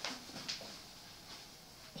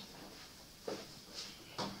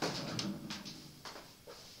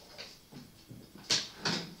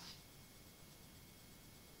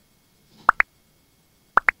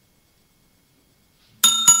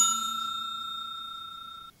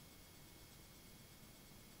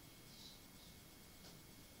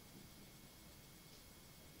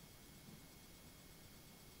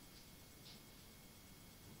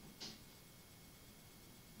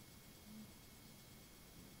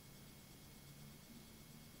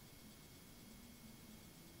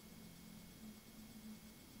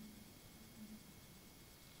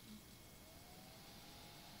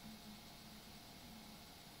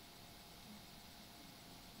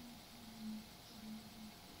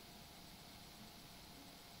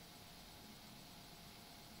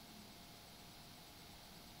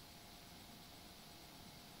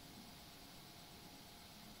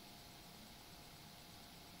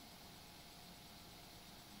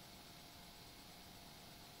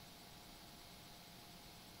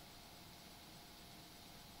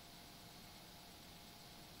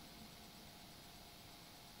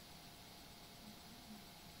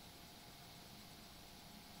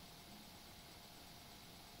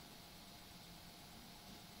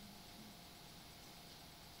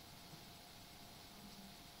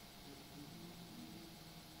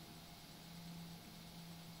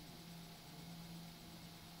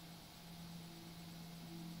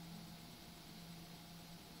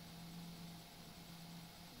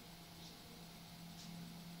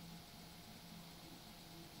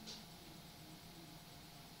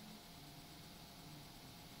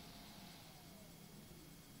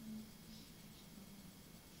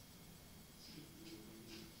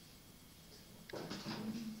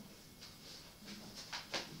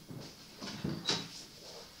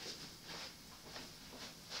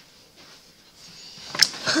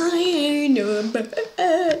 I know I'm back.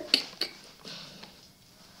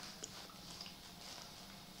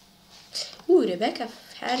 Ooh, Rebecca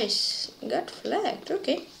Harris got flagged.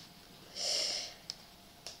 Okay.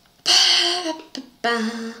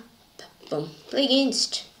 Boom. Play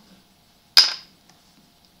against.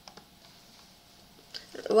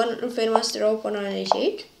 One Grandmaster open on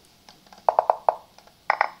 88.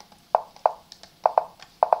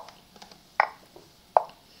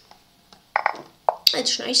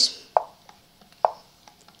 That's nice.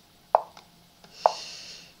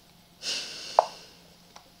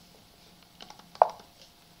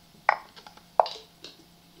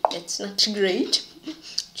 That's not great.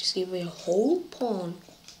 Just gave away a whole pawn.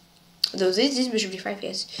 Though this bishop d5,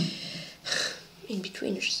 yes. In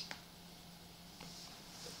betweeners.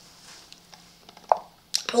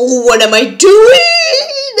 Oh, what am I doing?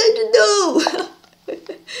 I don't know.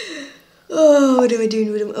 Oh, what am I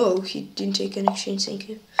doing? Oh, he didn't take an exchange. Thank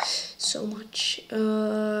you so much.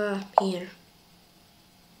 Here.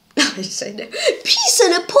 I said piece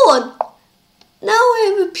and a pawn. Now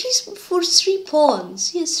I have a piece for 3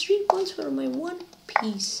 pawns. Yes, 3 pawns for my 1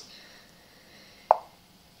 piece.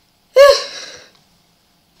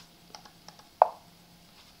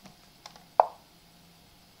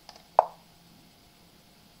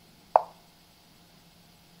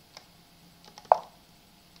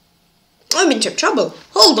 I'm into trouble.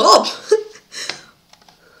 Hold up.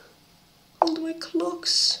 Hold my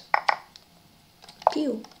clocks.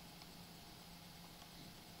 Pew.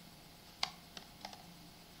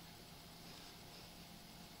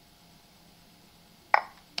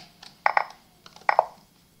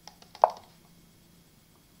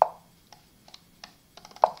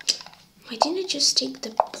 Why didn't I just take the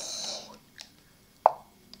pawn?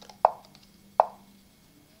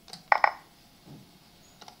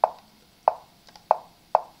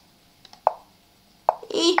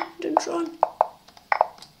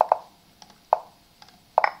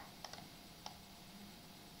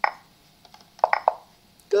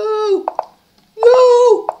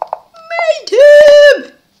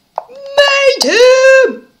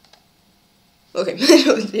 him. I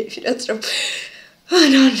don't know if that's from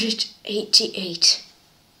 188.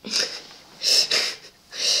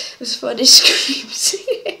 As funny screams.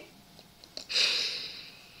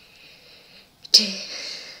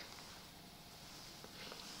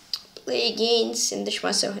 Play against in the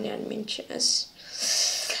Schmaßerhanian Minches.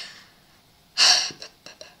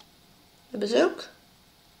 The Berserk?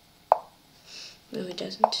 No, he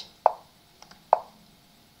doesn't.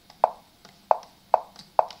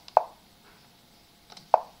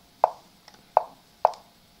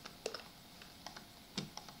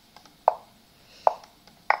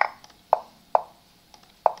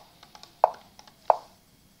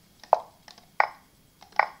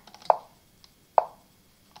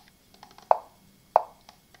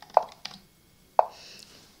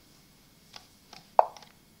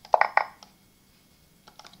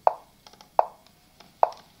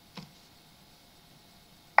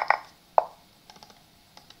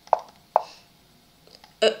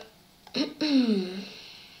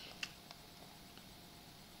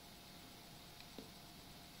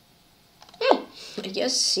 I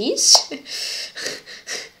guess he's.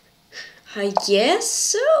 I guess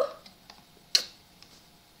so.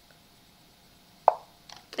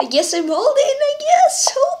 I guess I'm all in, I guess,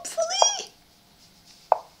 hopefully.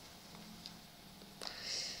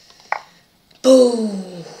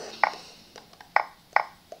 Boom.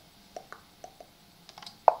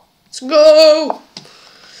 Let's go.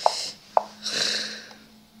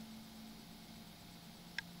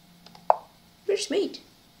 Where's mate?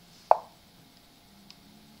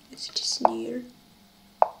 Is it just near?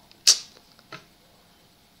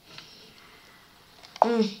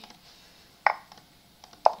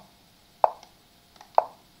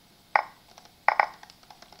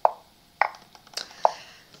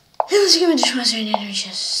 Let's give it a try and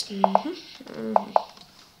energies.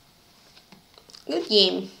 Good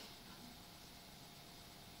game.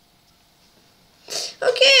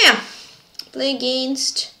 Okay. Play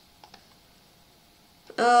against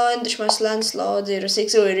in the Schmaß Landslaw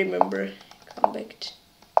 06. Oh, I remember. Convict.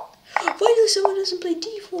 Finally, someone doesn't play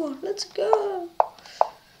D4. Let's go.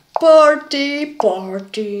 Party,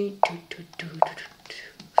 party.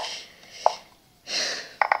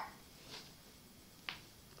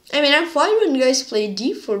 I mean, I'm fine when guys play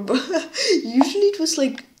D4, but usually it was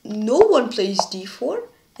like no one plays D4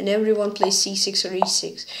 and everyone plays C6 or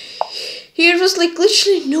E6. Here it was like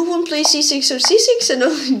literally no one plays C6 or C6 and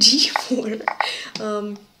only D4.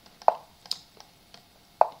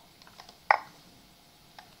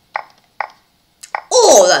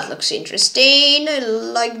 Oh, that looks interesting. I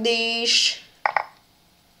like this.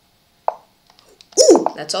 Ooh,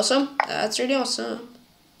 that's awesome. That's really awesome.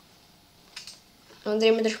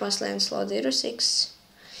 André met de Schmaß Landslaw 06.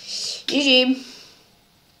 GG.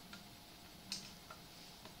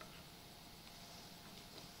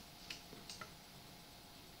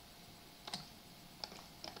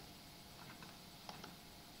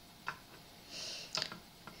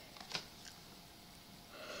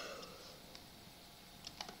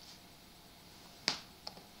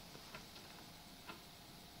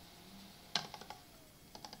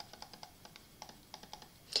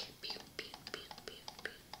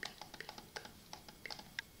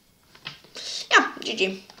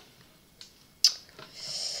 GG.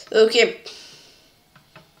 Okay.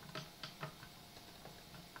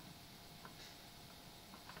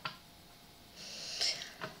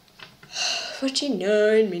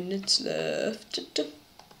 "49 minutes left.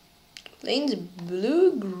 Lane's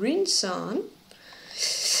blue-green sun.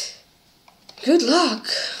 Good luck."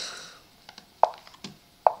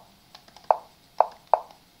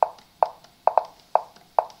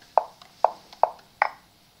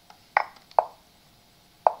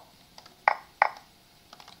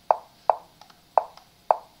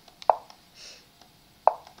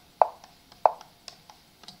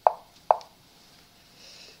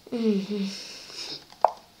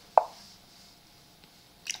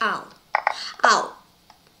 Ow. Ow.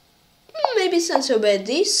 Maybe it's not so bad.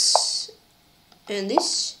 This and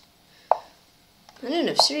this. And an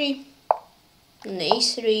F3. An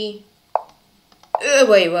A3.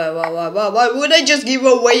 Wait, why would I just give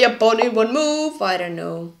away a pawn in one move? I don't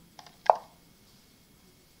know.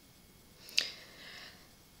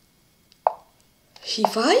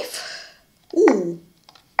 E5? Ooh.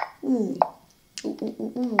 Ooh.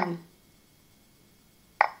 Ooh.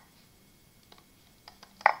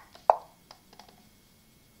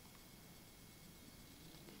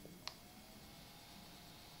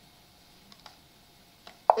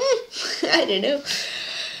 I don't know.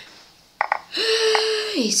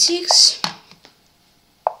 E6.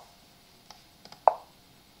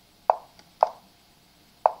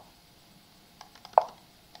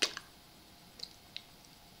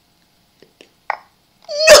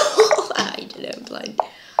 Yeah, I'm blind.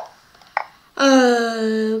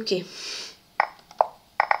 Okay.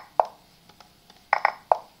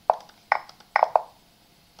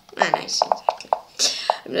 Ah, nice, exactly.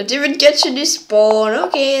 I'm not even catching this pawn.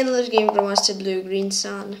 Okay, another game Grandmaster Blue, Green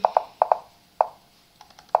Sun.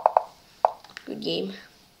 Good game.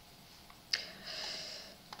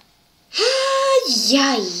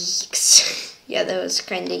 Yikes. Yeah, that was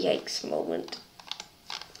kind of yikes moment.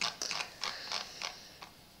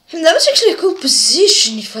 And that was actually a cool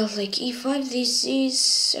position. It felt like e5, this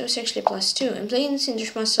is... I was actually +2. I'm playing this in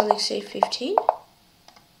International like say 15.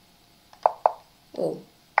 Oh.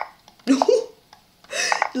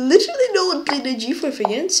 Literally no one played a g5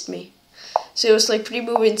 against me. So it was like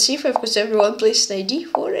pre-moving c5 because everyone plays knight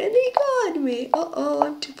d4 and he got me. Uh-oh,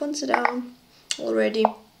 I'm 2 pawns down already.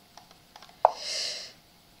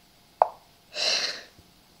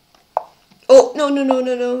 Oh, no.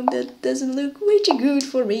 That doesn't look way too good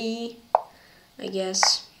for me, I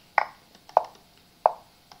guess.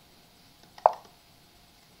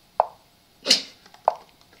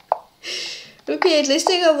 Okay, at least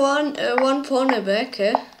I got one pawn back,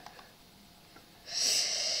 huh?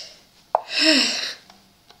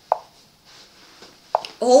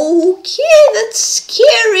 Okay, that's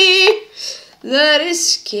scary. That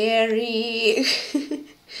is scary.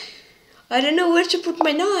 I don't know where to put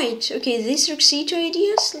my knight. Okay, these rook c2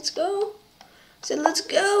 ideas. Let's go. So let's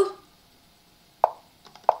go.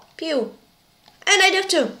 Pew. And knight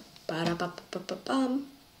f2. Ba-da-ba-ba-ba-bum.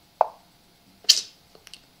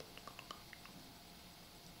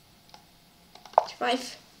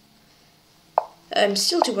 H5. I'm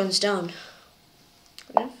still 2 pawns down.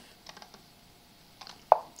 What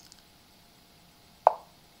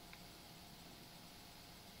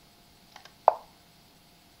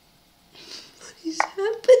is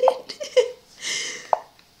happening?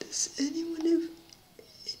 Does anyone have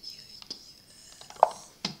any idea?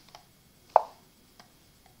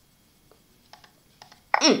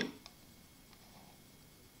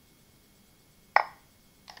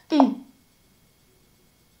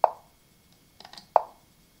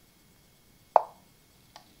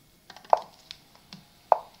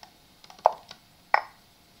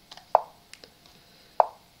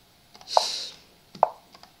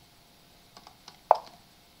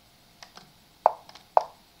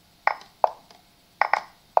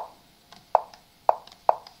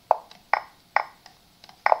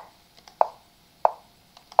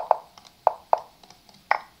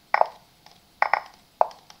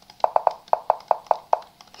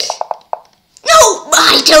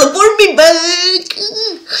 Teleport me back!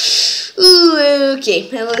 Ooh, okay,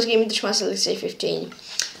 hello, this game International, let's say 15.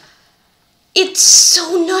 It's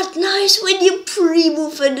so not nice when you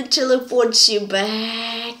pre-move and it teleports you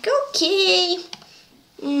back. Okay.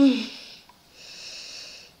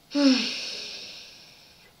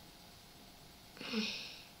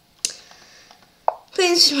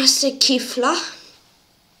 Please must take Kifla.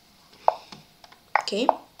 Okay.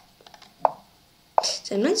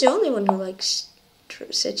 So I'm not the only one who likes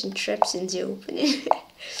setting traps in the opening.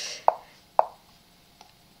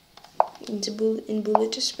 in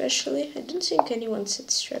bullet especially. I don't think anyone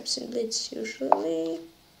sets traps in blitz usually.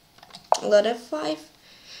 A lot f5.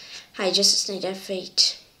 I just need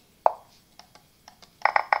f8.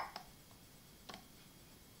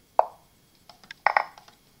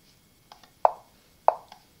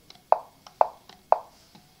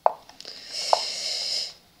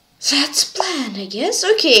 That's planned, I guess.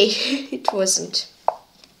 Okay, it wasn't.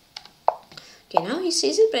 Okay, now he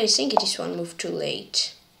sees it, but I think it is one move too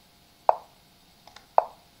late.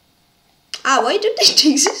 Ah, why don't I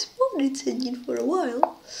take this pawn? It's hanging for a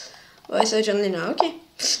while. Oh, I saw it only now. Okay,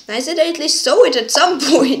 nice that I at least saw it at some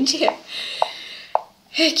point. Yeah.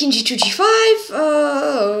 King g2, g5.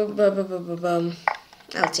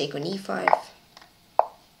 I'll take on e5.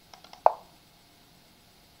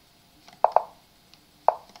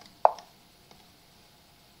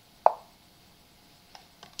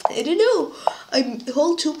 I don't know. I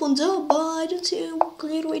hold 2 pawns up, but I don't see a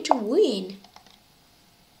clear way to win.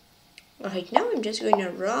 Right now, I'm just going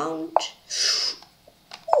around.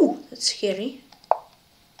 Ooh, that's scary.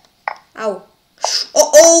 Ow.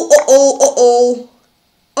 Uh-oh.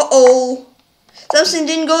 Something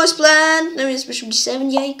didn't go as planned. Now it's bishop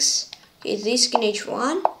d7, yikes. Okay, this king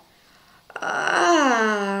h1.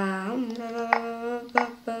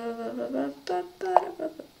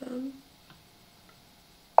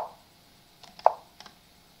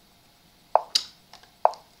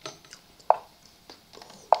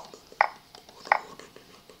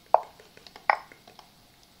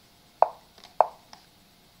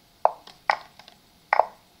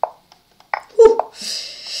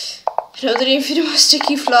 Rodri für die Master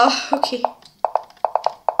Kifla. Okay.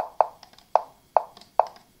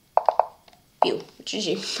 Pew.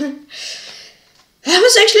 GG. That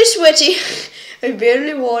was actually sweaty. I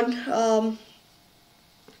barely won.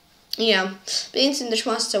 Yeah. Beans in the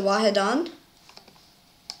Master Wahedan.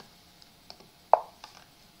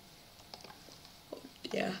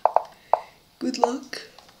 Yeah. Good luck.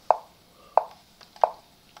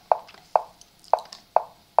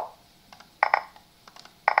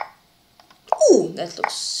 Ooh, that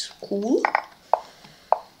looks cool.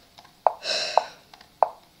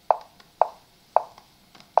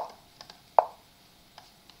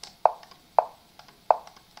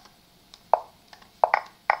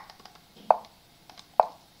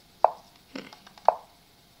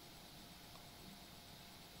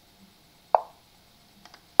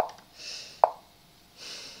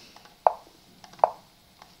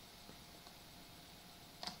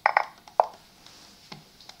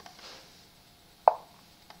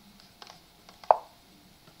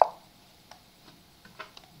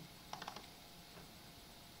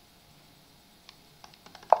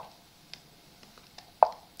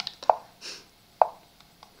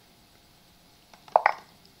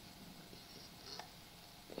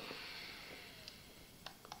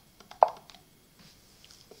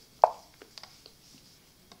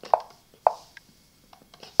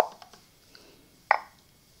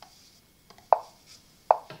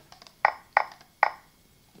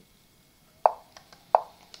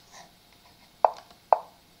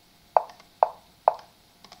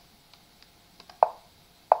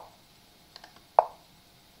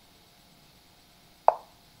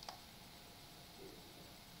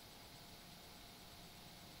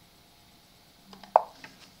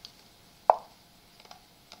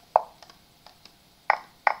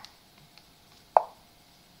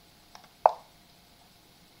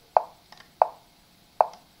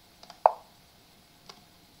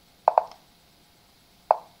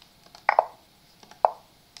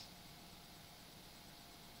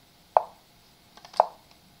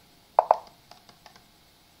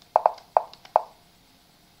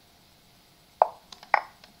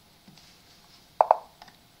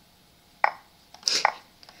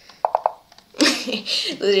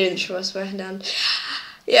 The was well done.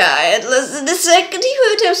 Yeah, I had less than a second. If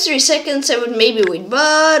I would have 3 seconds, I would maybe win,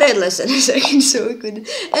 but I had less than a second, so I couldn't.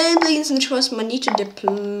 And playing in was Manito de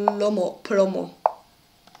Plomo.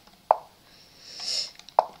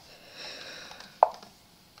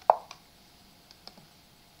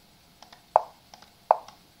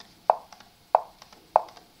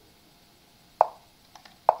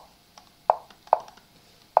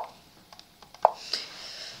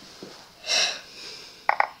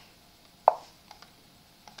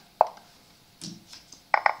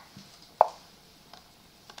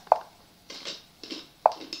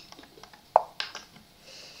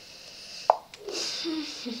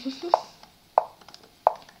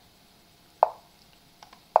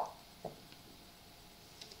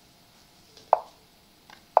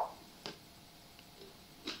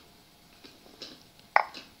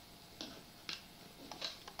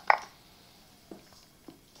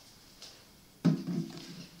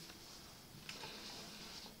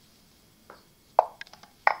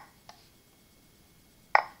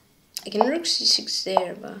 I can rook c6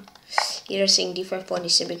 there, but here I think d5 pawn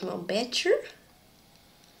is a bit more better.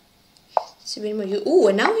 It's a bit more. Oh,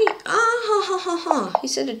 and now he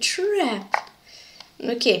said a trap.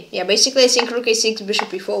 Okay, yeah, basically I think rook a6, bishop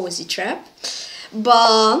e4 was the trap,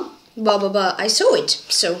 but I saw it,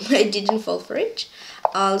 so I didn't fall for it.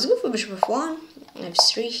 Let's go for bishop f1. I have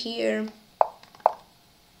 3 here.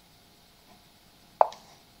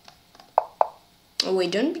 Oh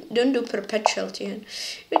wait, don't do perpetual, Tykhon.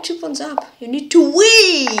 You're 2 pawns up. You need to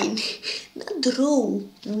win, not draw.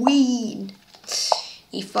 Win.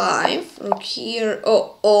 E5. Rook here.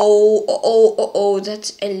 Oh.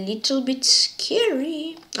 That's a little bit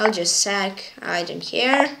scary. I'll just sack. I don't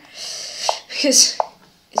care because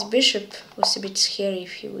his bishop was a bit scary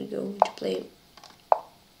if he would go to play.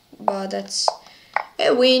 But that's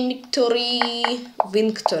a victory.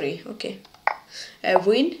 Okay. A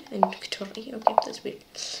win and victory. Okay, that's weird.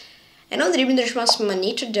 And on the ribbon there's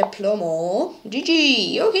Manito de Plomo.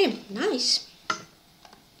 GG. Okay, nice.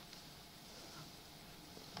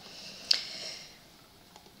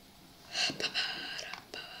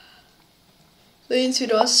 Playing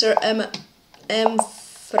with us, Sir M.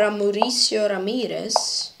 Fra Mauricio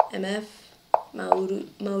Ramirez. MF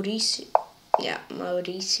Mauricio. Yeah,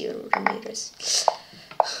 Mauricio Ramirez.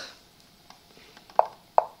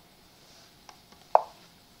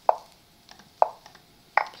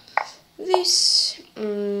 This.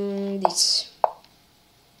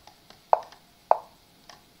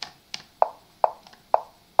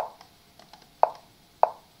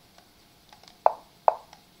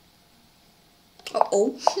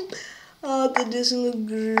 Uh-oh. Oh, that doesn't look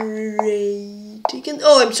great.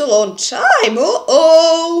 Oh, I'm so low on time.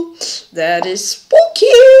 Uh-oh. That is spooky.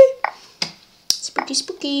 Spooky,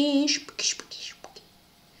 spooky, spooky, spooky, spooky.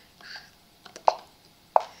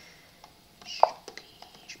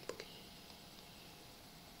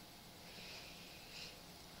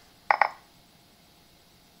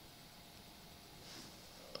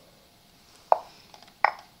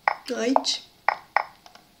 Right.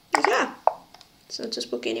 Yeah. It's not so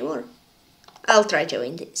spooky anymore. I'll try to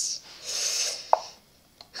win this.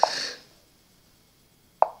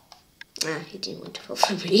 He didn't want to fall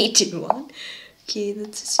from 8 in 1. Okay,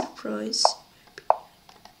 that's a surprise.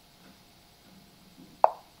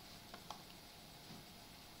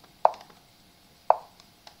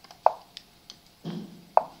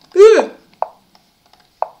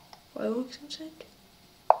 Fireworks outside?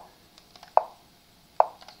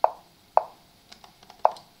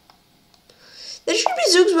 There should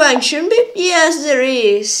be Zugzwang, shouldn't be? Yes, there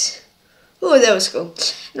is. Oh, that was cool.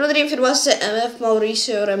 Another if it was MF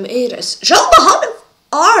Mauricio Ramirez. Jean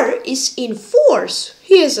R is in force.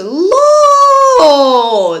 He has a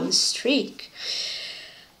long streak.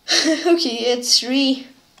 Okay, it's 3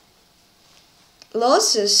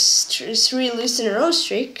 losses, 3 lose in a row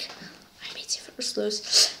streak. I made the first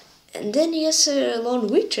lose. And then he has a long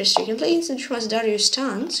victory streak. And play instant trust Darius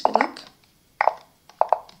Stans. Good luck.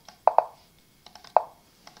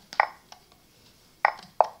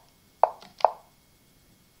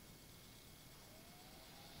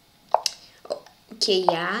 Okay,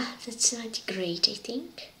 yeah, that's not great, I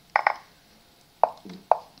think.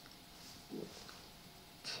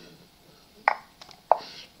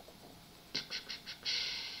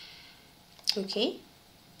 Okay.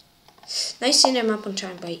 Nice seeing them up on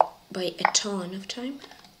time by a ton of time.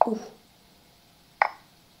 Ooh.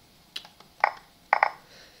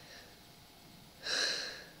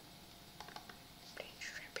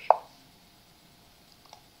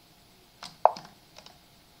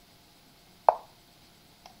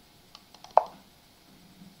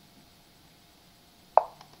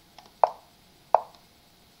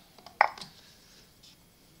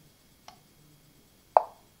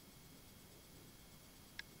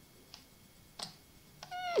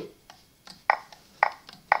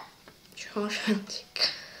 Romantic.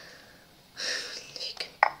 Like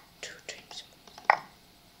 2 times.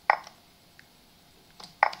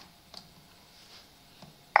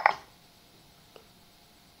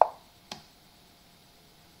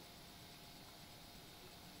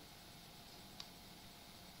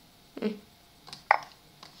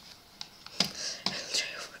 I'll try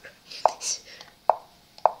overcrowding this.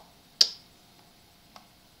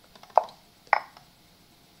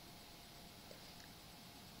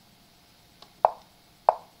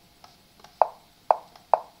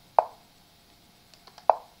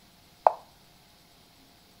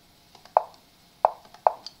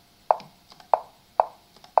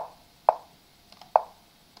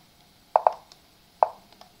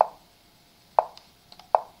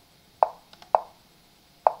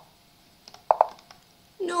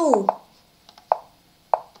 No. What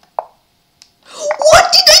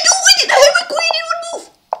did I do with it? I had my queen in 1 move.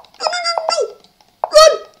 No, no, no, no.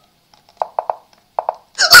 Run.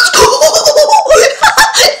 Let's go.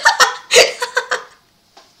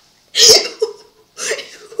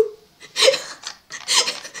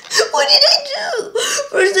 What did I do?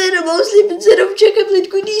 First I had a mouse sleep instead of check. I played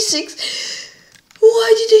queen e6.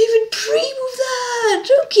 Why did I even pre-move that?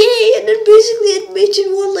 Okay, and then basically it made it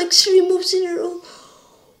won like 3 moves in a row.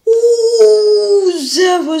 Ooh,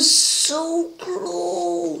 that was so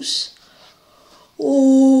close.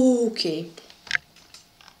 Oh, okay.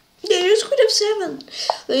 Yeah, just could have 7.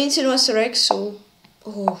 The instant was correct, so.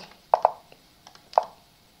 Oh.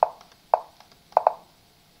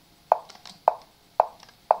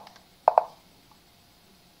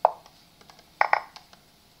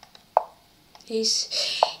 Yeah,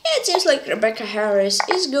 it seems like Rebecca Harris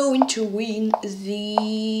is going to win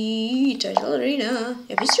the title arena.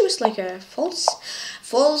 Yeah, this was like a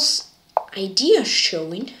false idea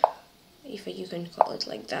showing, if you can call it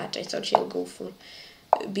like that. I thought he'll go for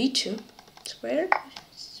b2 square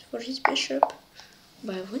for his bishop,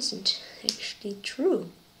 but it wasn't actually true.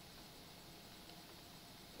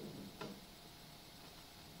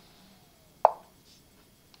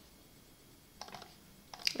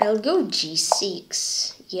 I'll go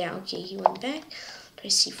g6. Yeah, okay, he went back. Try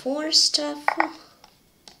c4 stuff.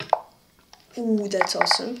 Ooh, that's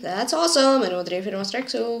awesome. That's awesome. I know the Raven was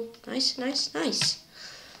so nice, nice, nice.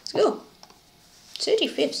 Let's go.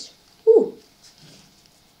 35th. Ooh.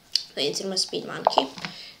 The instant must be monkey.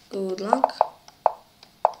 Good luck.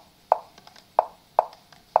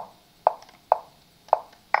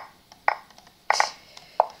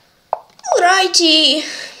 Alrighty.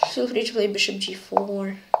 Feel free to play bishop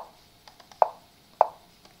g4.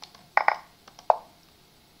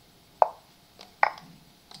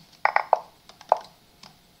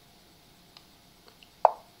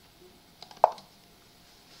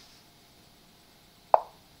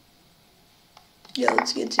 Yeah,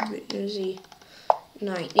 let's get to z9.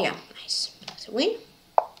 Yeah, nice. That's a win.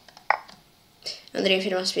 And then if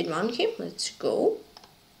it must be monkey, let's go.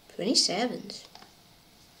 27s.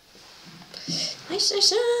 Nice,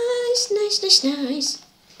 nice, nice, nice, nice, nice.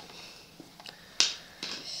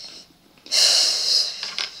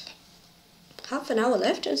 Half an hour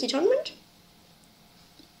left of the tournament.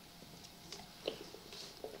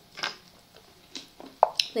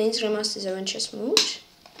 The International Grandmaster is a chess mode.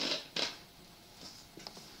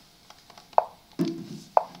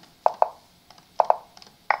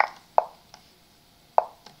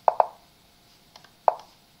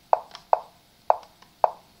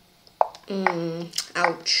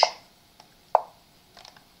 Ouch.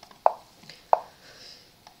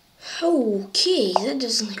 Okay, that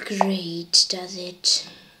doesn't look great, does it?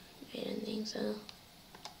 I don't think so.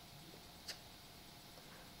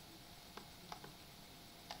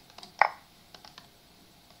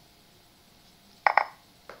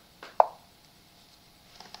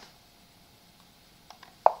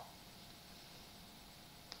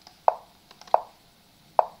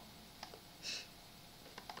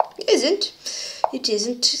 It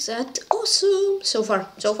isn't that awesome. So far.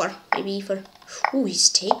 Maybe for who he's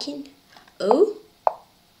taking. Oh,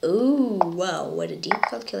 wow, what a deep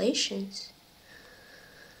calculations.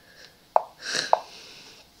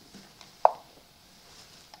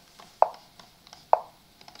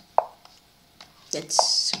 That's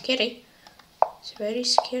scary. It's very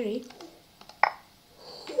scary.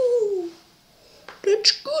 Ooh,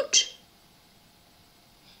 that's good.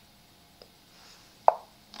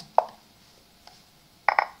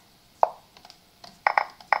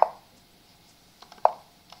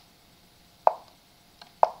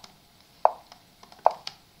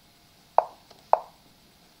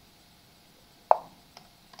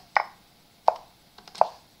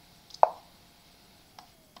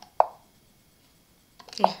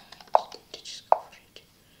 Yeah, just go for it.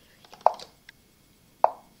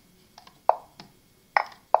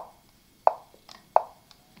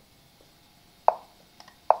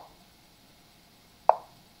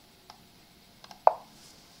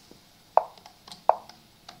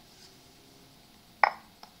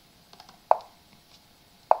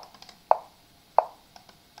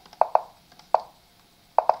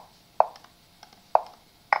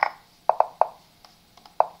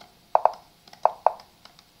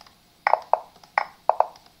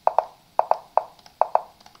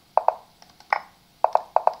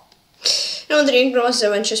 No, the International Grandmaster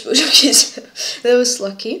went chess mode. Okay, so that was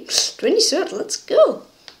lucky. 23rd, let's go.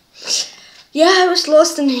 Yeah, I was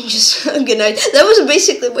lost in ninjas. Good night. That was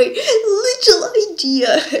basically my little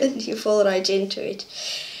idea, and you fall right into it.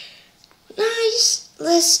 Nice.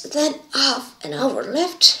 Less than half an hour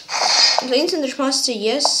left. The International Grandmaster,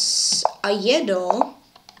 yes. Ayedo.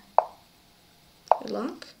 Good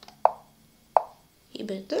luck. He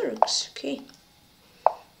bet Turks. Okay.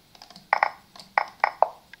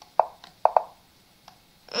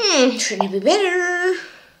 Should it be better?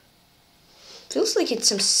 Feels like it's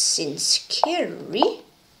something scary.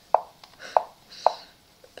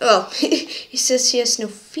 Well, he says he has no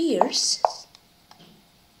fears.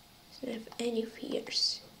 He doesn't have any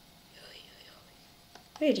fears.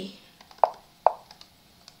 Really?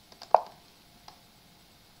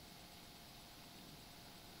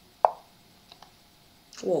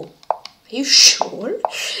 Whoa. Are you sure?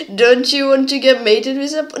 Don't you want to get mated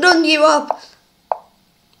with a... Don't give up!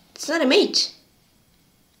 It's not a mate.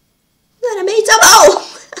 Not a mate, somehow!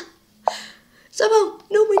 Somehow,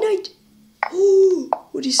 no, my knight. Oh,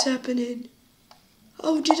 what is happening?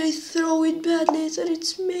 How did I throw it badly? I thought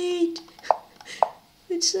it's mate.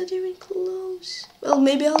 It's not even close. Well,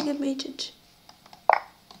 maybe I'll get mated.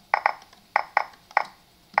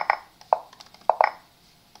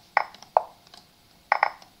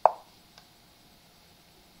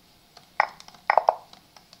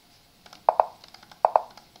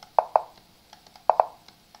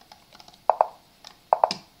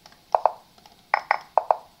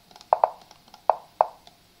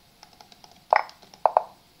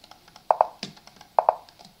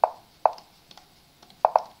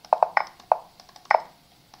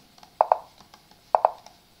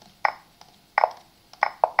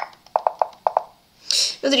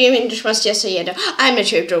 No, the International Grandmaster, yes, Ayedo. I'm not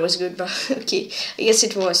sure if draw was good, but okay. I guess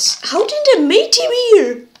it was. How did I mate him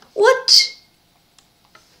here? What?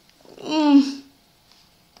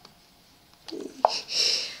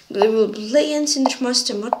 We will play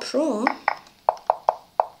International Mod Pro.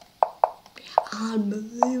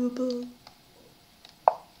 Unbelievable.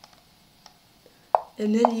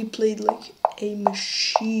 And then he played like a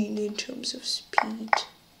machine in terms of speed.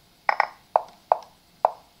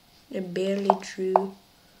 I barely drew.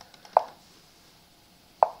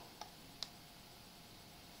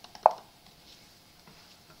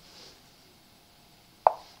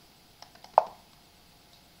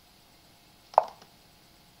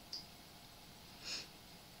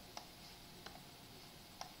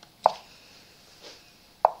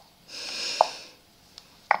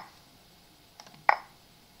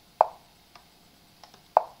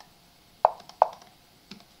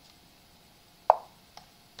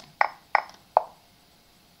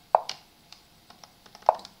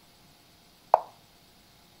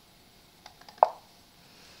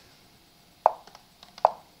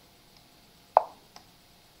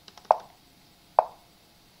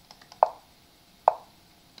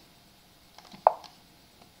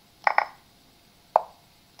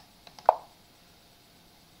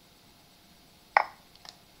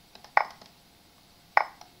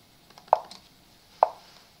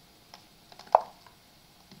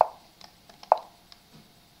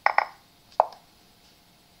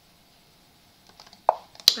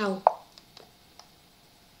 Ow.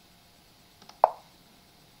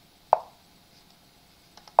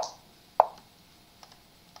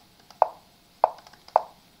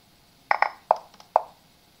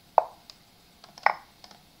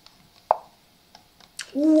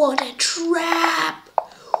 What a trap!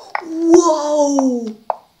 Whoa!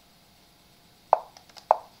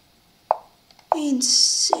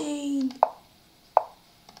 Insane.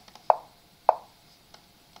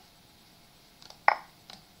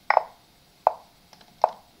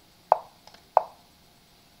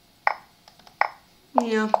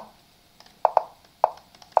 Ja.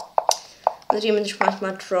 Dat iemand is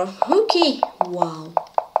maar draw. Okay. Wow.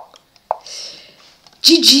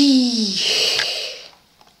 GG.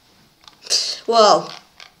 Well,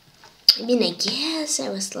 I mean, I guess I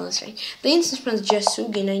was close, right? The instance runs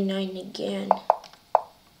Jasugi 99 again.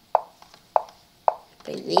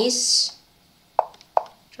 Play this.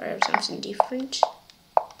 Try out something different.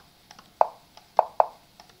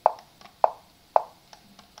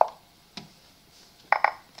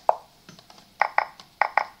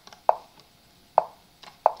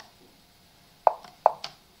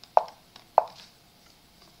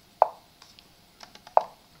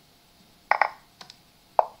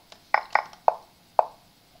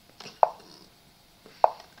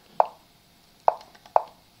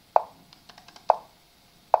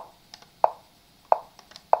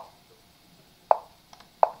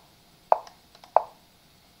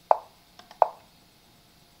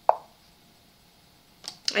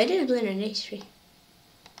 I didn't play an H3.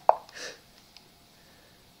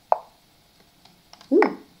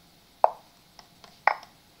 Ooh.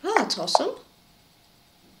 Oh, that's awesome.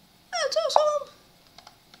 That's awesome.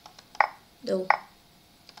 Though,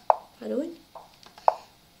 how do I win?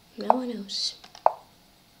 No one knows.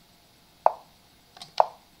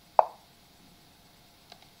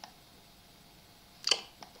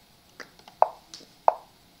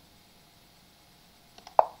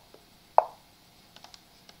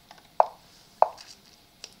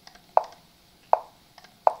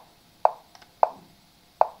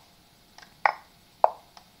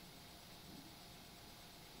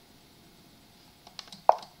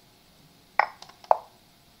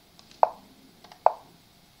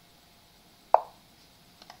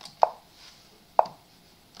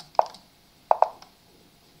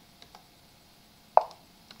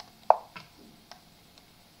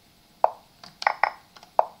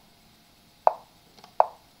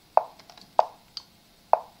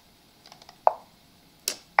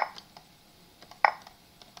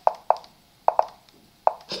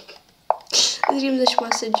 International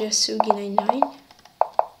Jasugi 99.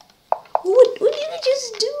 What did I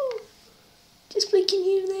just do? Just play king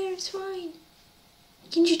here there, it's fine.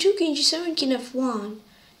 King G2, king G7, king F1.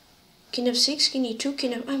 King F6, king E2,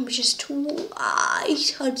 king F... I'm just too... I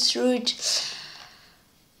had through it.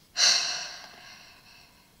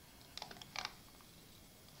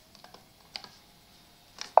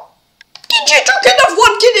 King G2, king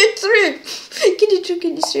F1, king E3. King E2,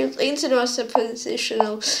 king E3. International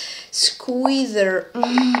positional squeezer.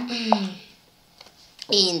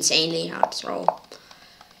 Insanely hard throw.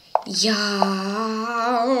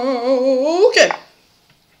 Yeah. Okay.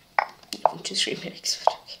 1, 2, 3 minutes.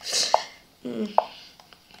 Okay.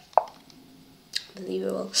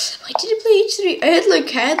 Unbelievable. Why did I play H3? I had like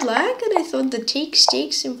hand lag and I thought the takes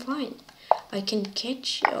him fine. I can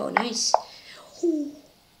catch. Oh, nice. Ooh.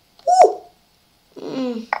 Ooh!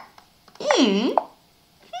 Hmm. Hmm.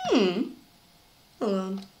 Hmm. Hold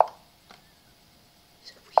on.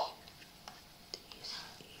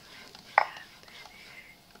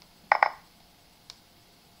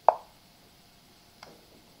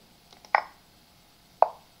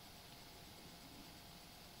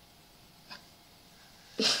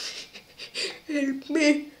 Help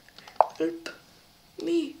me. Help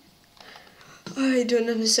me. I don't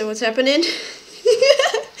understand what's happening.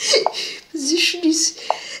 Position is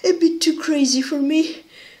a bit too crazy for me.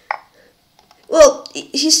 Well,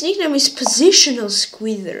 his nickname is Positional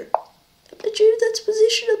Squeezer. I'm not sure if that's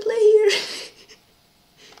positional play here.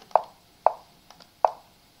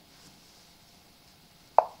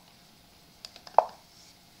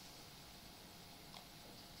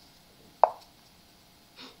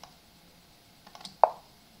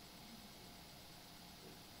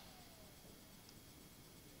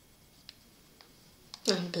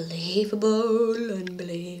 Unbelievable,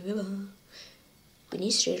 unbelievable. We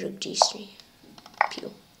need straight rook g3.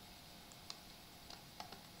 Pew.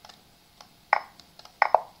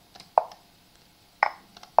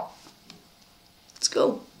 Let's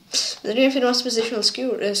go. The real was positional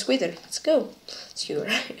squeezer. Let's go. Skewer.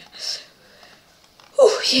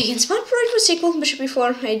 Oh, yeah, against my pride was equal bishop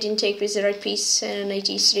before. I didn't take with the right piece and knight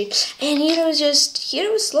e3. And here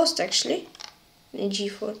I was lost actually. In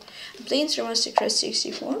g4. I'm playing Cherniaiev crest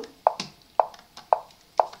 64.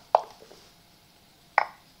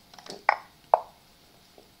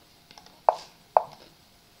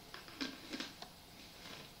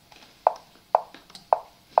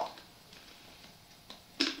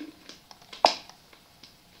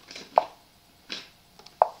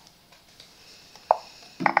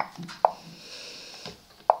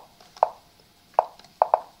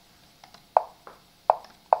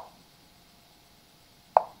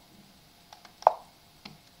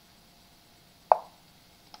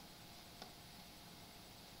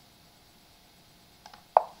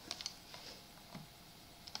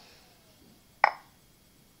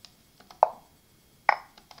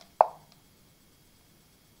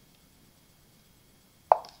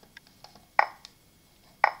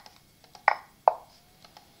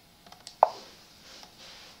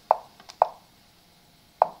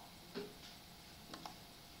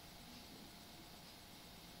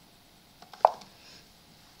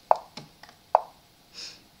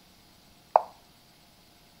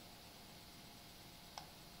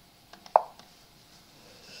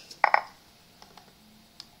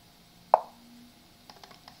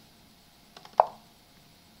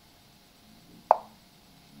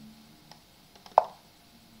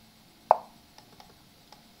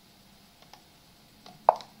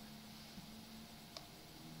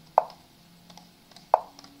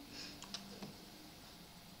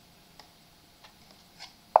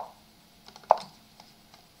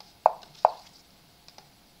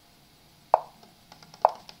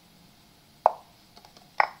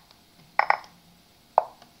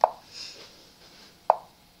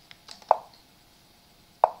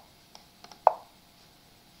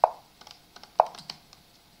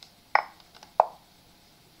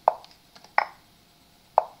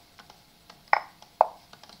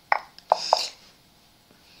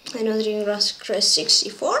 Another in crest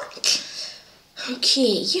 64.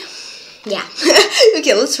 Okay. Yeah.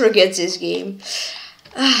 Okay, let's forget this game.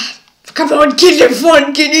 Come on, kill him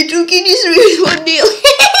 1, kill it 2, kill it 3, 1 deal.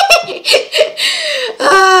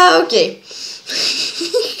 Okay.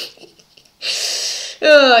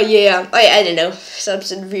 Oh yeah, I don't know.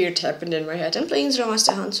 Something weird happened in my head. I'm playing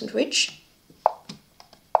Grandmaster Hans on Twitch.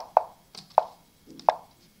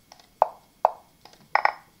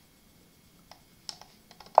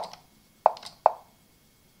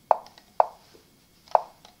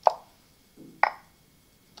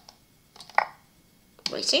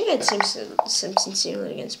 I think I had something similar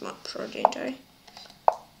against Mod Pro, didn't I?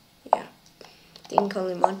 Yeah. I think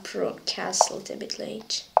only Mod Pro castled a bit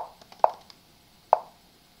late.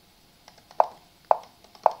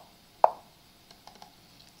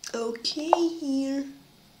 Okay, here.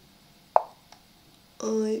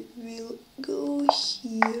 I will go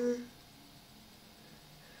here.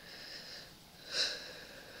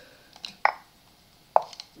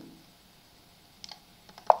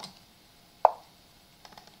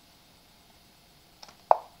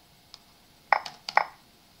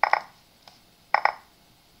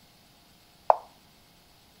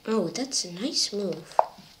 Oh, that's a nice move.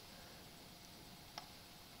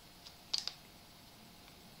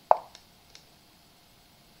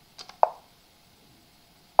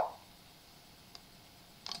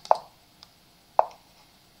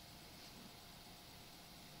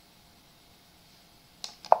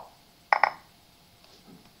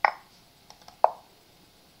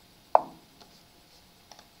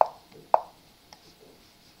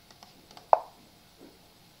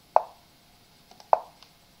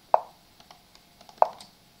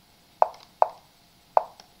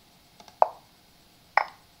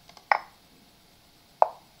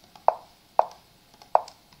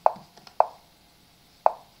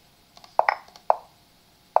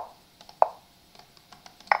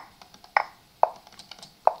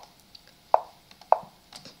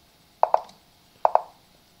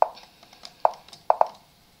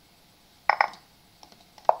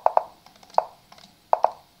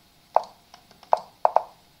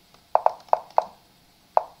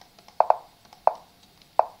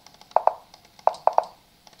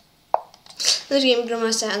 Another game,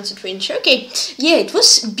 Grandmaster answered range. Okay, yeah, it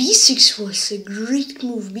was b6 was a great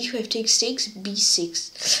move. b5 takes,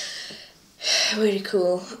 b6. Very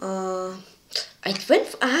cool. I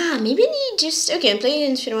went. Maybe I just. Okay, I'm playing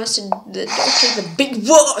against Grandmaster the Doctor, the Big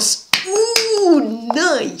Boss. Ooh,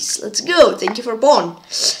 nice. Let's go. Thank you for pawn.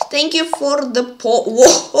 Thank you for the pawn.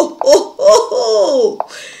 Whoa.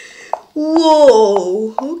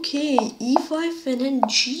 Whoa. Okay, e5 and then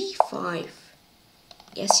g5.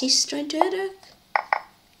 Yes, he's trying to attack.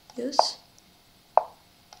 Yes.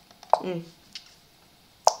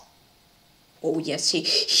 Oh yes,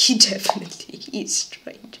 he definitely is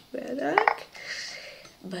trying to attack.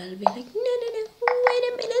 But I'll be like, no,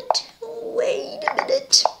 wait a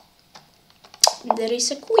minute. There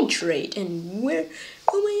is a queen trade, and where am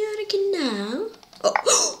I attacking now?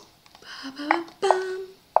 Oh, I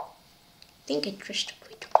think I trashed a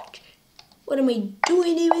queen too much. What am I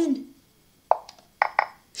doing even?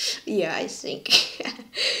 Yeah, I think.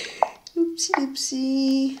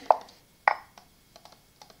 Oopsie.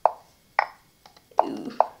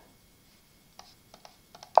 Ooh.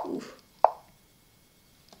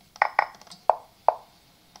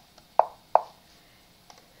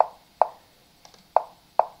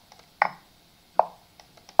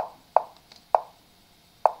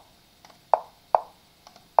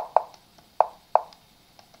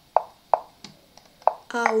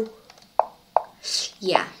 Ow.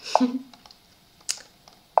 Yeah.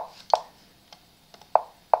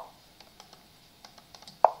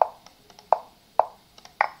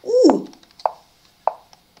 Ooh.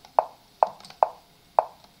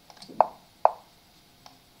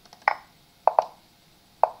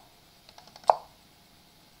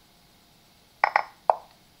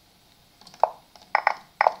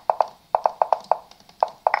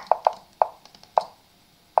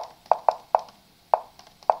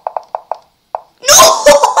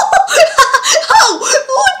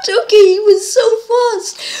 Okay, he was so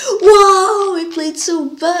fast. Wow, I played so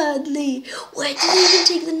badly. Why did I even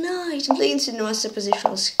take the knight? I'm playing Cherniaiev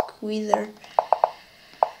positional squeezer.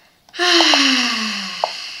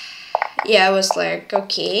 Yeah, I was like,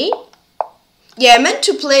 okay. Yeah, I meant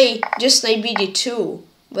to play just knight bd2,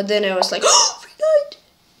 but then I was like, oh, free knight.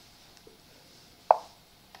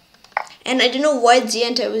 And I don't know why at the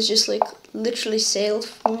end I was just like literally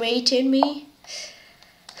self-mating me.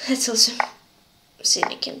 That's also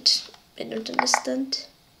significant. I don't understand.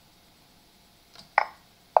 I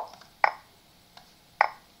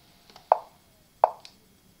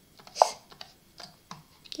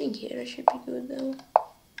think here I should be good though.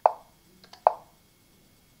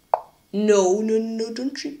 No,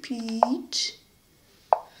 don't repeat.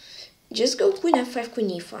 Just go queen f5, queen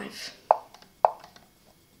e5.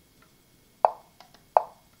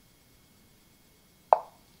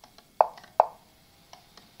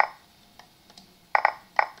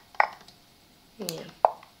 Yeah.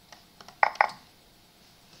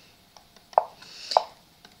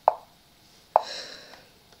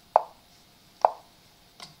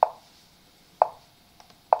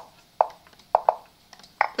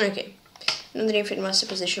 Okay. Another infinite master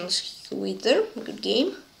positional squeezer. Good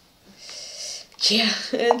game. Yeah,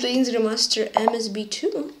 and playing the master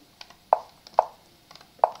MSB2.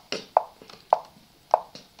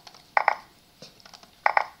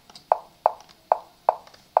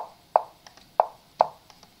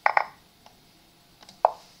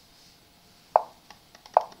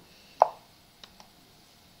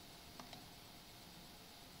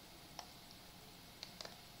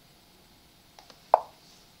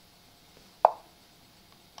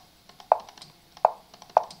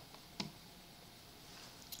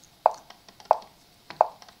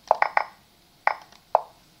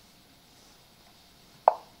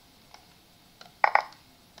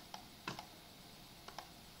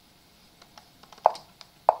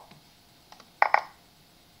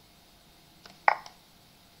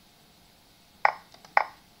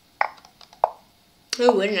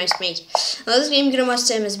 Oh, very nice mate. Now this game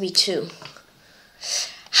Grandmaster MSB2.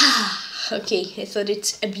 Okay, I thought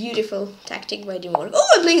it's a beautiful tactic by Dimor. Oh,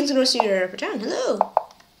 I'm playing Grandmaster PATRON. Hello.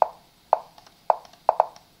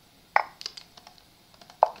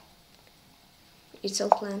 It's all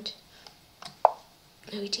planned.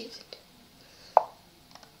 No, it isn't.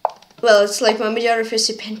 Well, it's like my majority of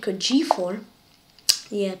PeshkaCh G4.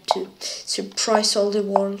 Yeah, to surprise all the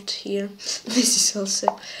world here. This is also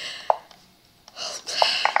all planned.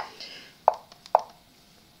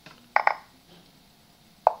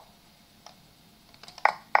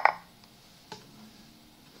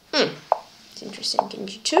 It's interesting. King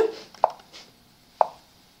G2.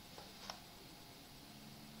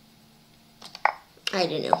 I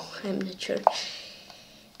don't know. I'm not sure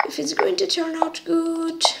if it's going to turn out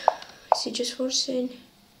good. Is he just forcing?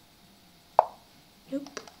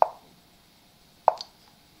 Nope.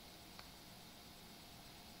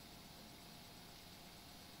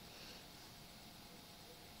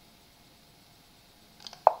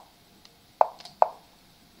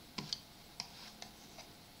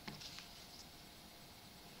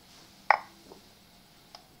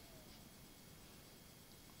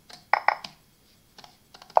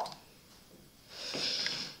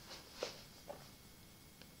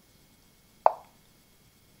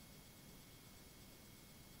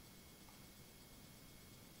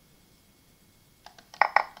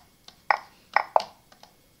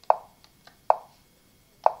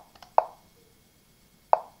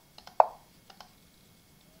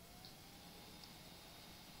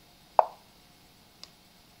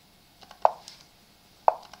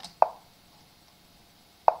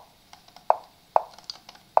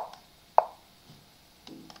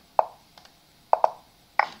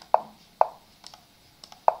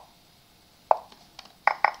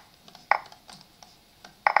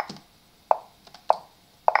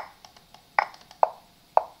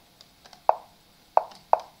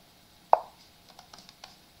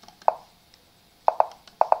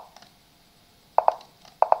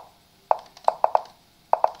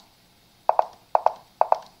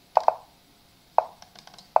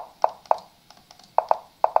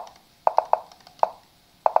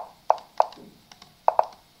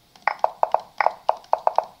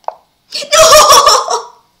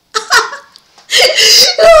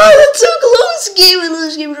 Oh, that's so close. Game and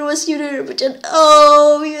lose game for West Unit. But then,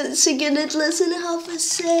 oh, yes, again at less than half a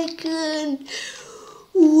second.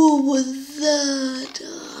 What was that?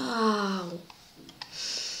 Oh.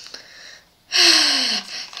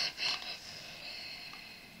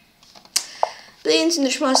 The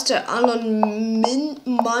International Grandmaster Alan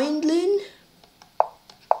Mindlin.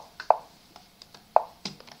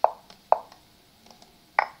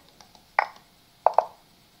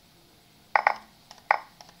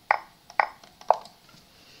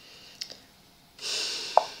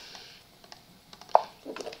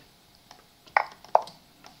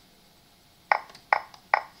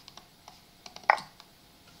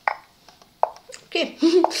 Okay,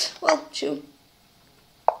 well, two.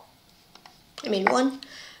 I mean, one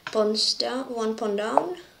pawn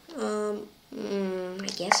down. I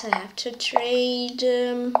guess I have to trade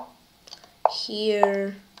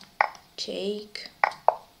here. Take.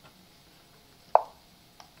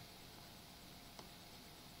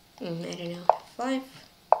 I don't know. 5.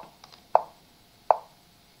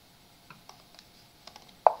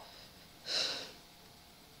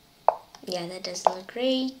 Yeah, that doesn't look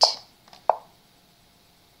great.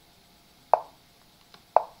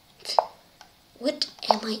 What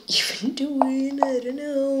am I even doing? I don't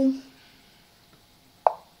know.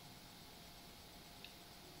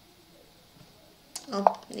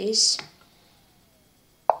 Oh, this.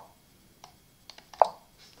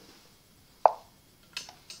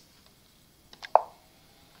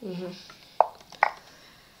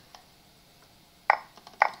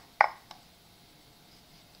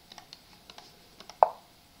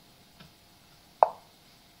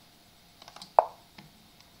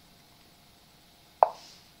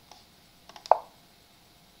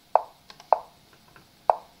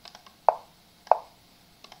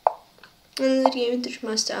 Another game into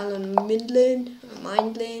Master Alan Mindlane.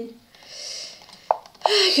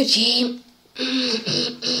 Good game.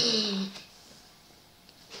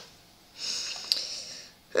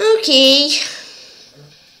 Okay.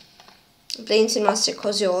 Playing in Master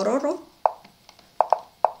Cosiororo.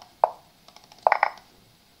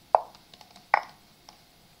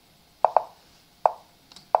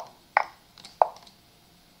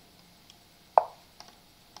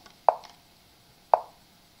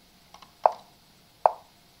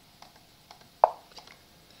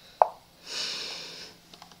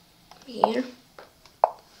 Here.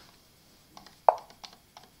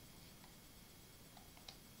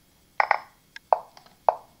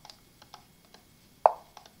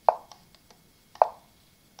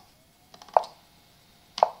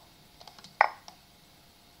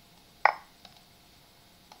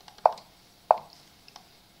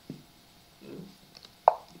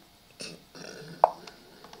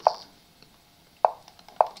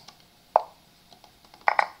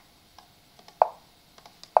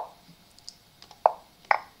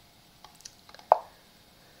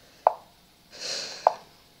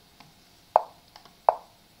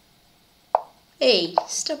 Hey,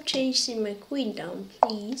 stop chasing my queen down,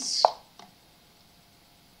 please.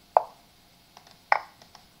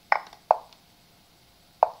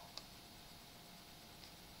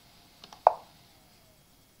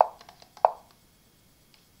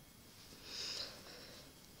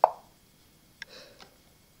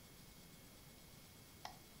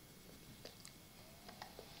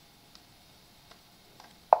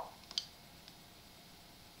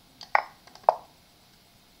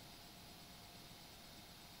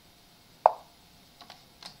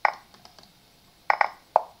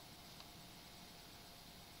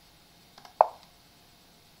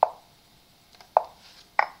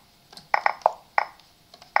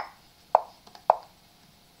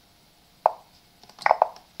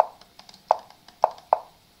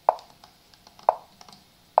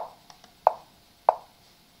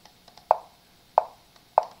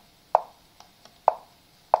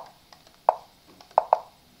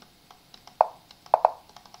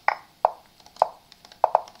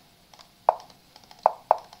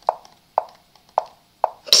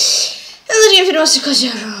 Yeah.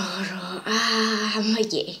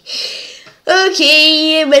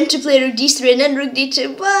 Okay, went to play Rook D3 and then Rook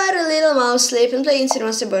D2, but a little mouse slip and play Instant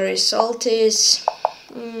Master, but result is...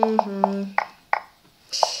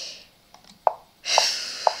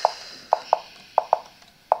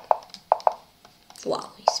 Wow,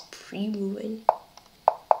 he's pre-moving.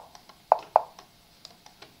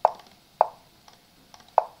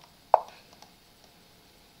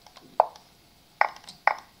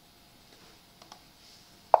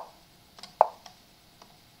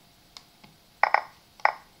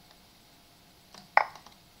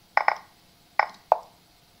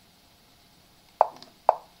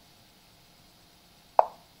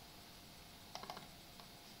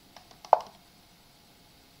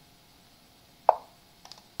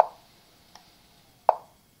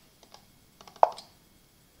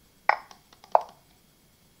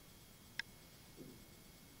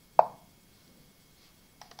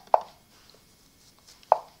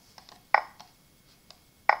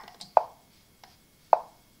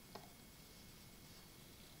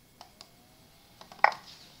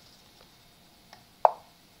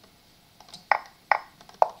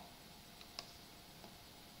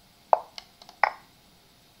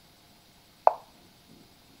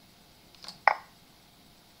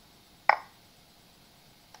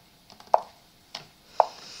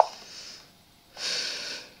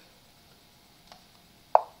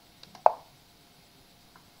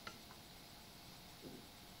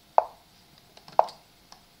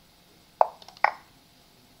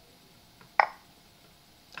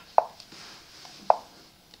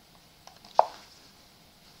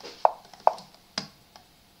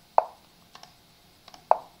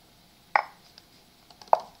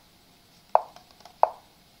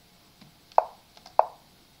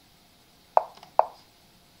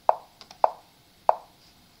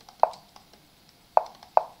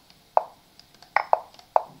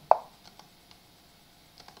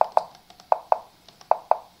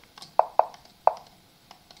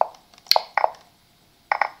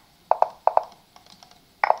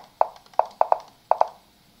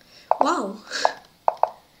 Wow,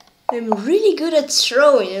 I'm really good at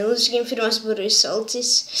throwing. I lose game for the master, but the result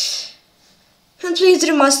is... And play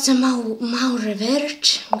the master Mau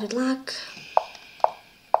revert. Good luck.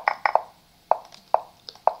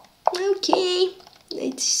 Okay,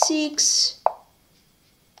 86.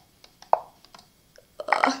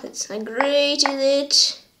 Oh, that's not great, is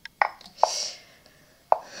it? I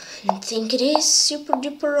don't think it is super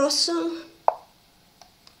duper awesome.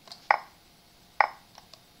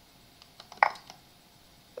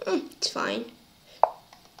 It's fine.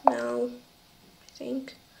 Now, I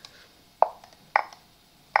think.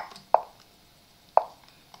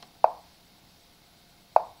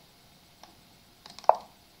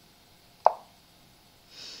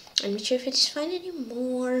 I'm not sure if it's fine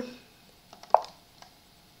anymore.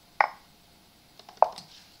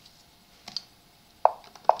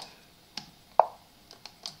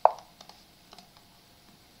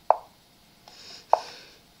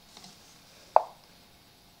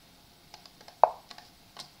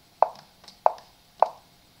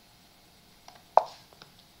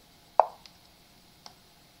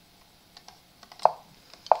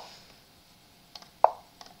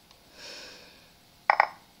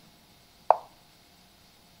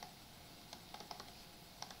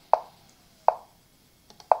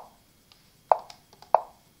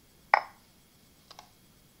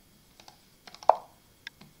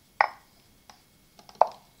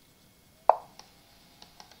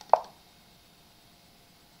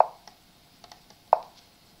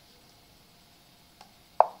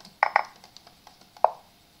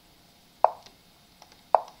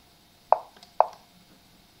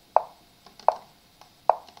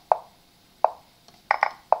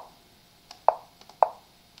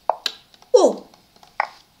 Oh!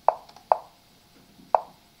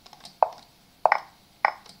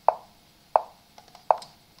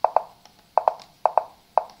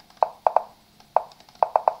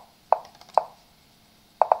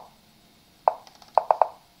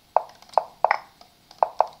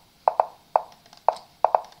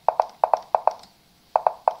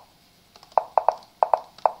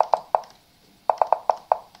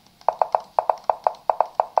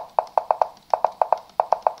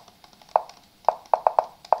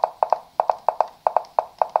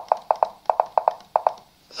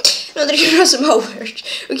 Another awesome over.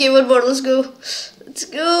 Okay, one more, let's go. Let's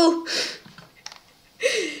go.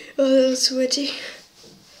 Oh, that was sweaty.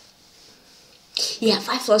 Yeah,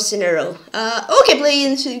 5 losses in a row. Okay, play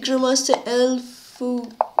into Grandmaster El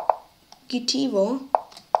Fugitivo.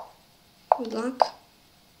 Good luck.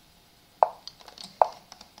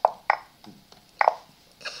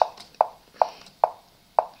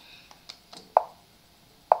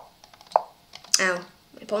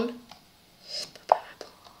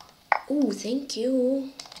 thank you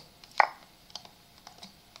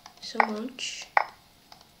so much.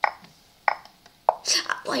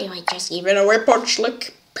 Why am I just giving away punch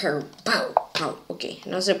like pow, pow, pow? Okay,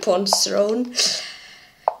 another pawn's thrown.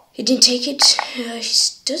 He didn't take it. He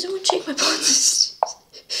doesn't want to take my pawns.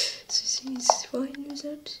 So he's fine with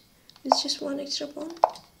that. It's just one extra pawn.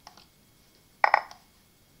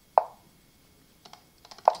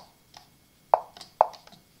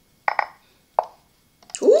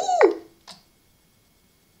 Ooh!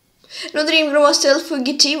 Another Dream Grandmaster for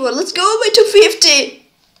Gitivo. Let's go by 250.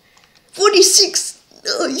 46.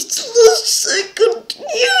 Oh, it's the second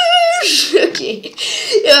year. Okay.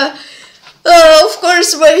 Yeah. Of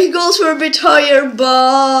course, my goals were a bit higher,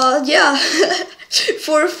 but yeah.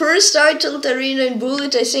 For first title, Arena and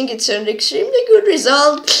Bullet, I think it's an extremely good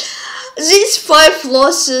result. These 5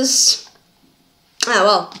 losses.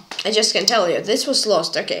 Well, I just can tell you, this was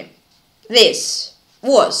lost. Okay. This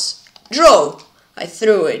was draw. I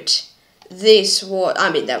threw it. This was, I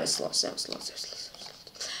mean, that was lost. That was lost.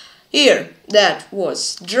 Here, that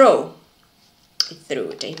was draw. I threw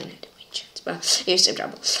it. I even had a win chance, but here's some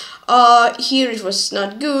trouble. Here it was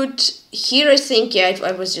not good. Here I think, yeah,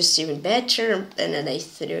 I was just even better, and then I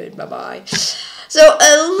threw it. Bye bye. So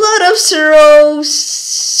a lot of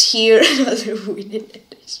throws here. Another win.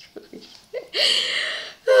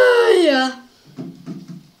 Yeah.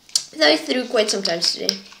 So I threw quite some times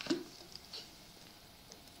today.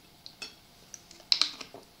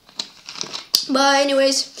 But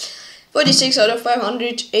anyways, 46 out of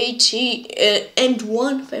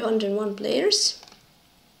 501 players.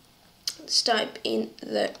 Let's type in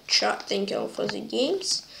the chat. Thank you all for the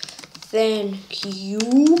games. Thank you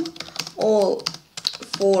all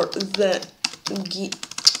for the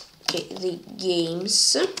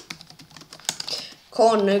games.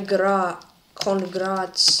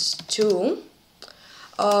 Congrats to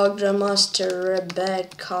Grandmaster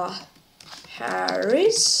Rebecca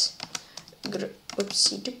Harris.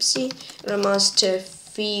 Oopsie doopsie. Grandmaster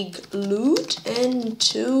Fig Loot and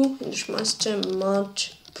to International Mod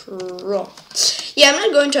Pro. Yeah, I'm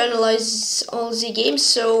not going to analyze all the games,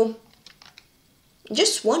 so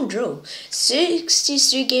just one draw.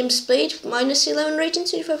 63 games played, minus 11 rating,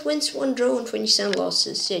 35 wins, 1 draw, and 27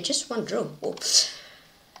 losses. Yeah, just one draw. Oh.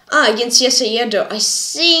 Against Cherniaiev, I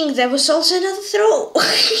think there was also another throw.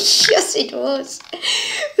 Yes, it was.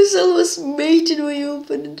 It was almost mated when you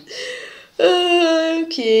opened it.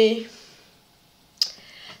 Okay.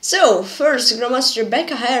 So, first Grandmaster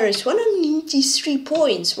Rebecca Harris, 193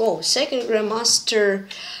 points. Whoa, second Grandmaster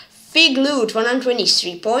Fig Loot,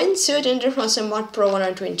 123 points. Third International Mod Pro,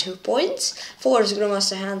 122 points. Fourth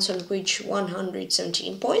Grandmaster Hanson Witch,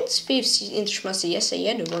 117 points. Fifth International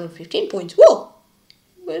Cherniaiev, 115 points. Whoa!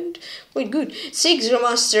 Went good. Sixth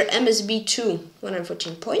Grandmaster MSB2,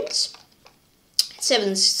 114 points.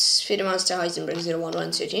 7th Fidemaster Heisenberg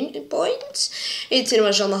 0113 points. 8th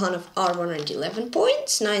Fidemaster Mahanov R 111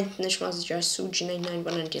 points. 9th Nishmaster Jasuji 99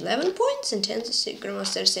 111 points. And 10th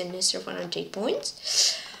Grandmaster Sen Nestor 108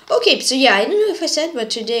 points. Okay, so yeah, I don't know if I said,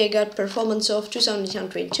 but today I got performance of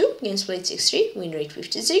 2,822, games played 63, win rate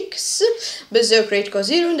 56, berserk rate cost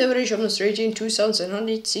 0, and average opponent's rating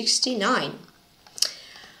 2,169.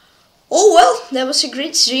 Oh well, that was a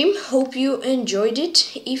great stream. Hope you enjoyed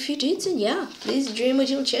it. If you did, then yeah, please join my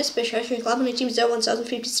channel chess, PeshkaCh Club. My team is now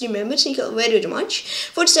 1,053 members. Thank you very much.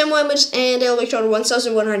 47 members and Elvector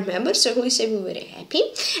 1,100 members. So please I'm very happy.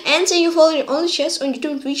 And thank you for following on the chess on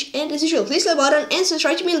YouTube, Twitch, and as usual, please like button and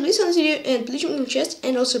subscribe to me. Please on this video and please join my chess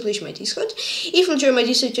and also please my Discord. If you join my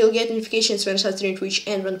Discord, you'll get notifications when I start streaming Twitch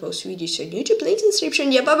and when I post videos on YouTube. Link in the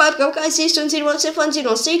description. Yeah, bye bye, guys. See you soon. See you once. Have fun. See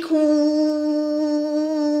you. Stay cool.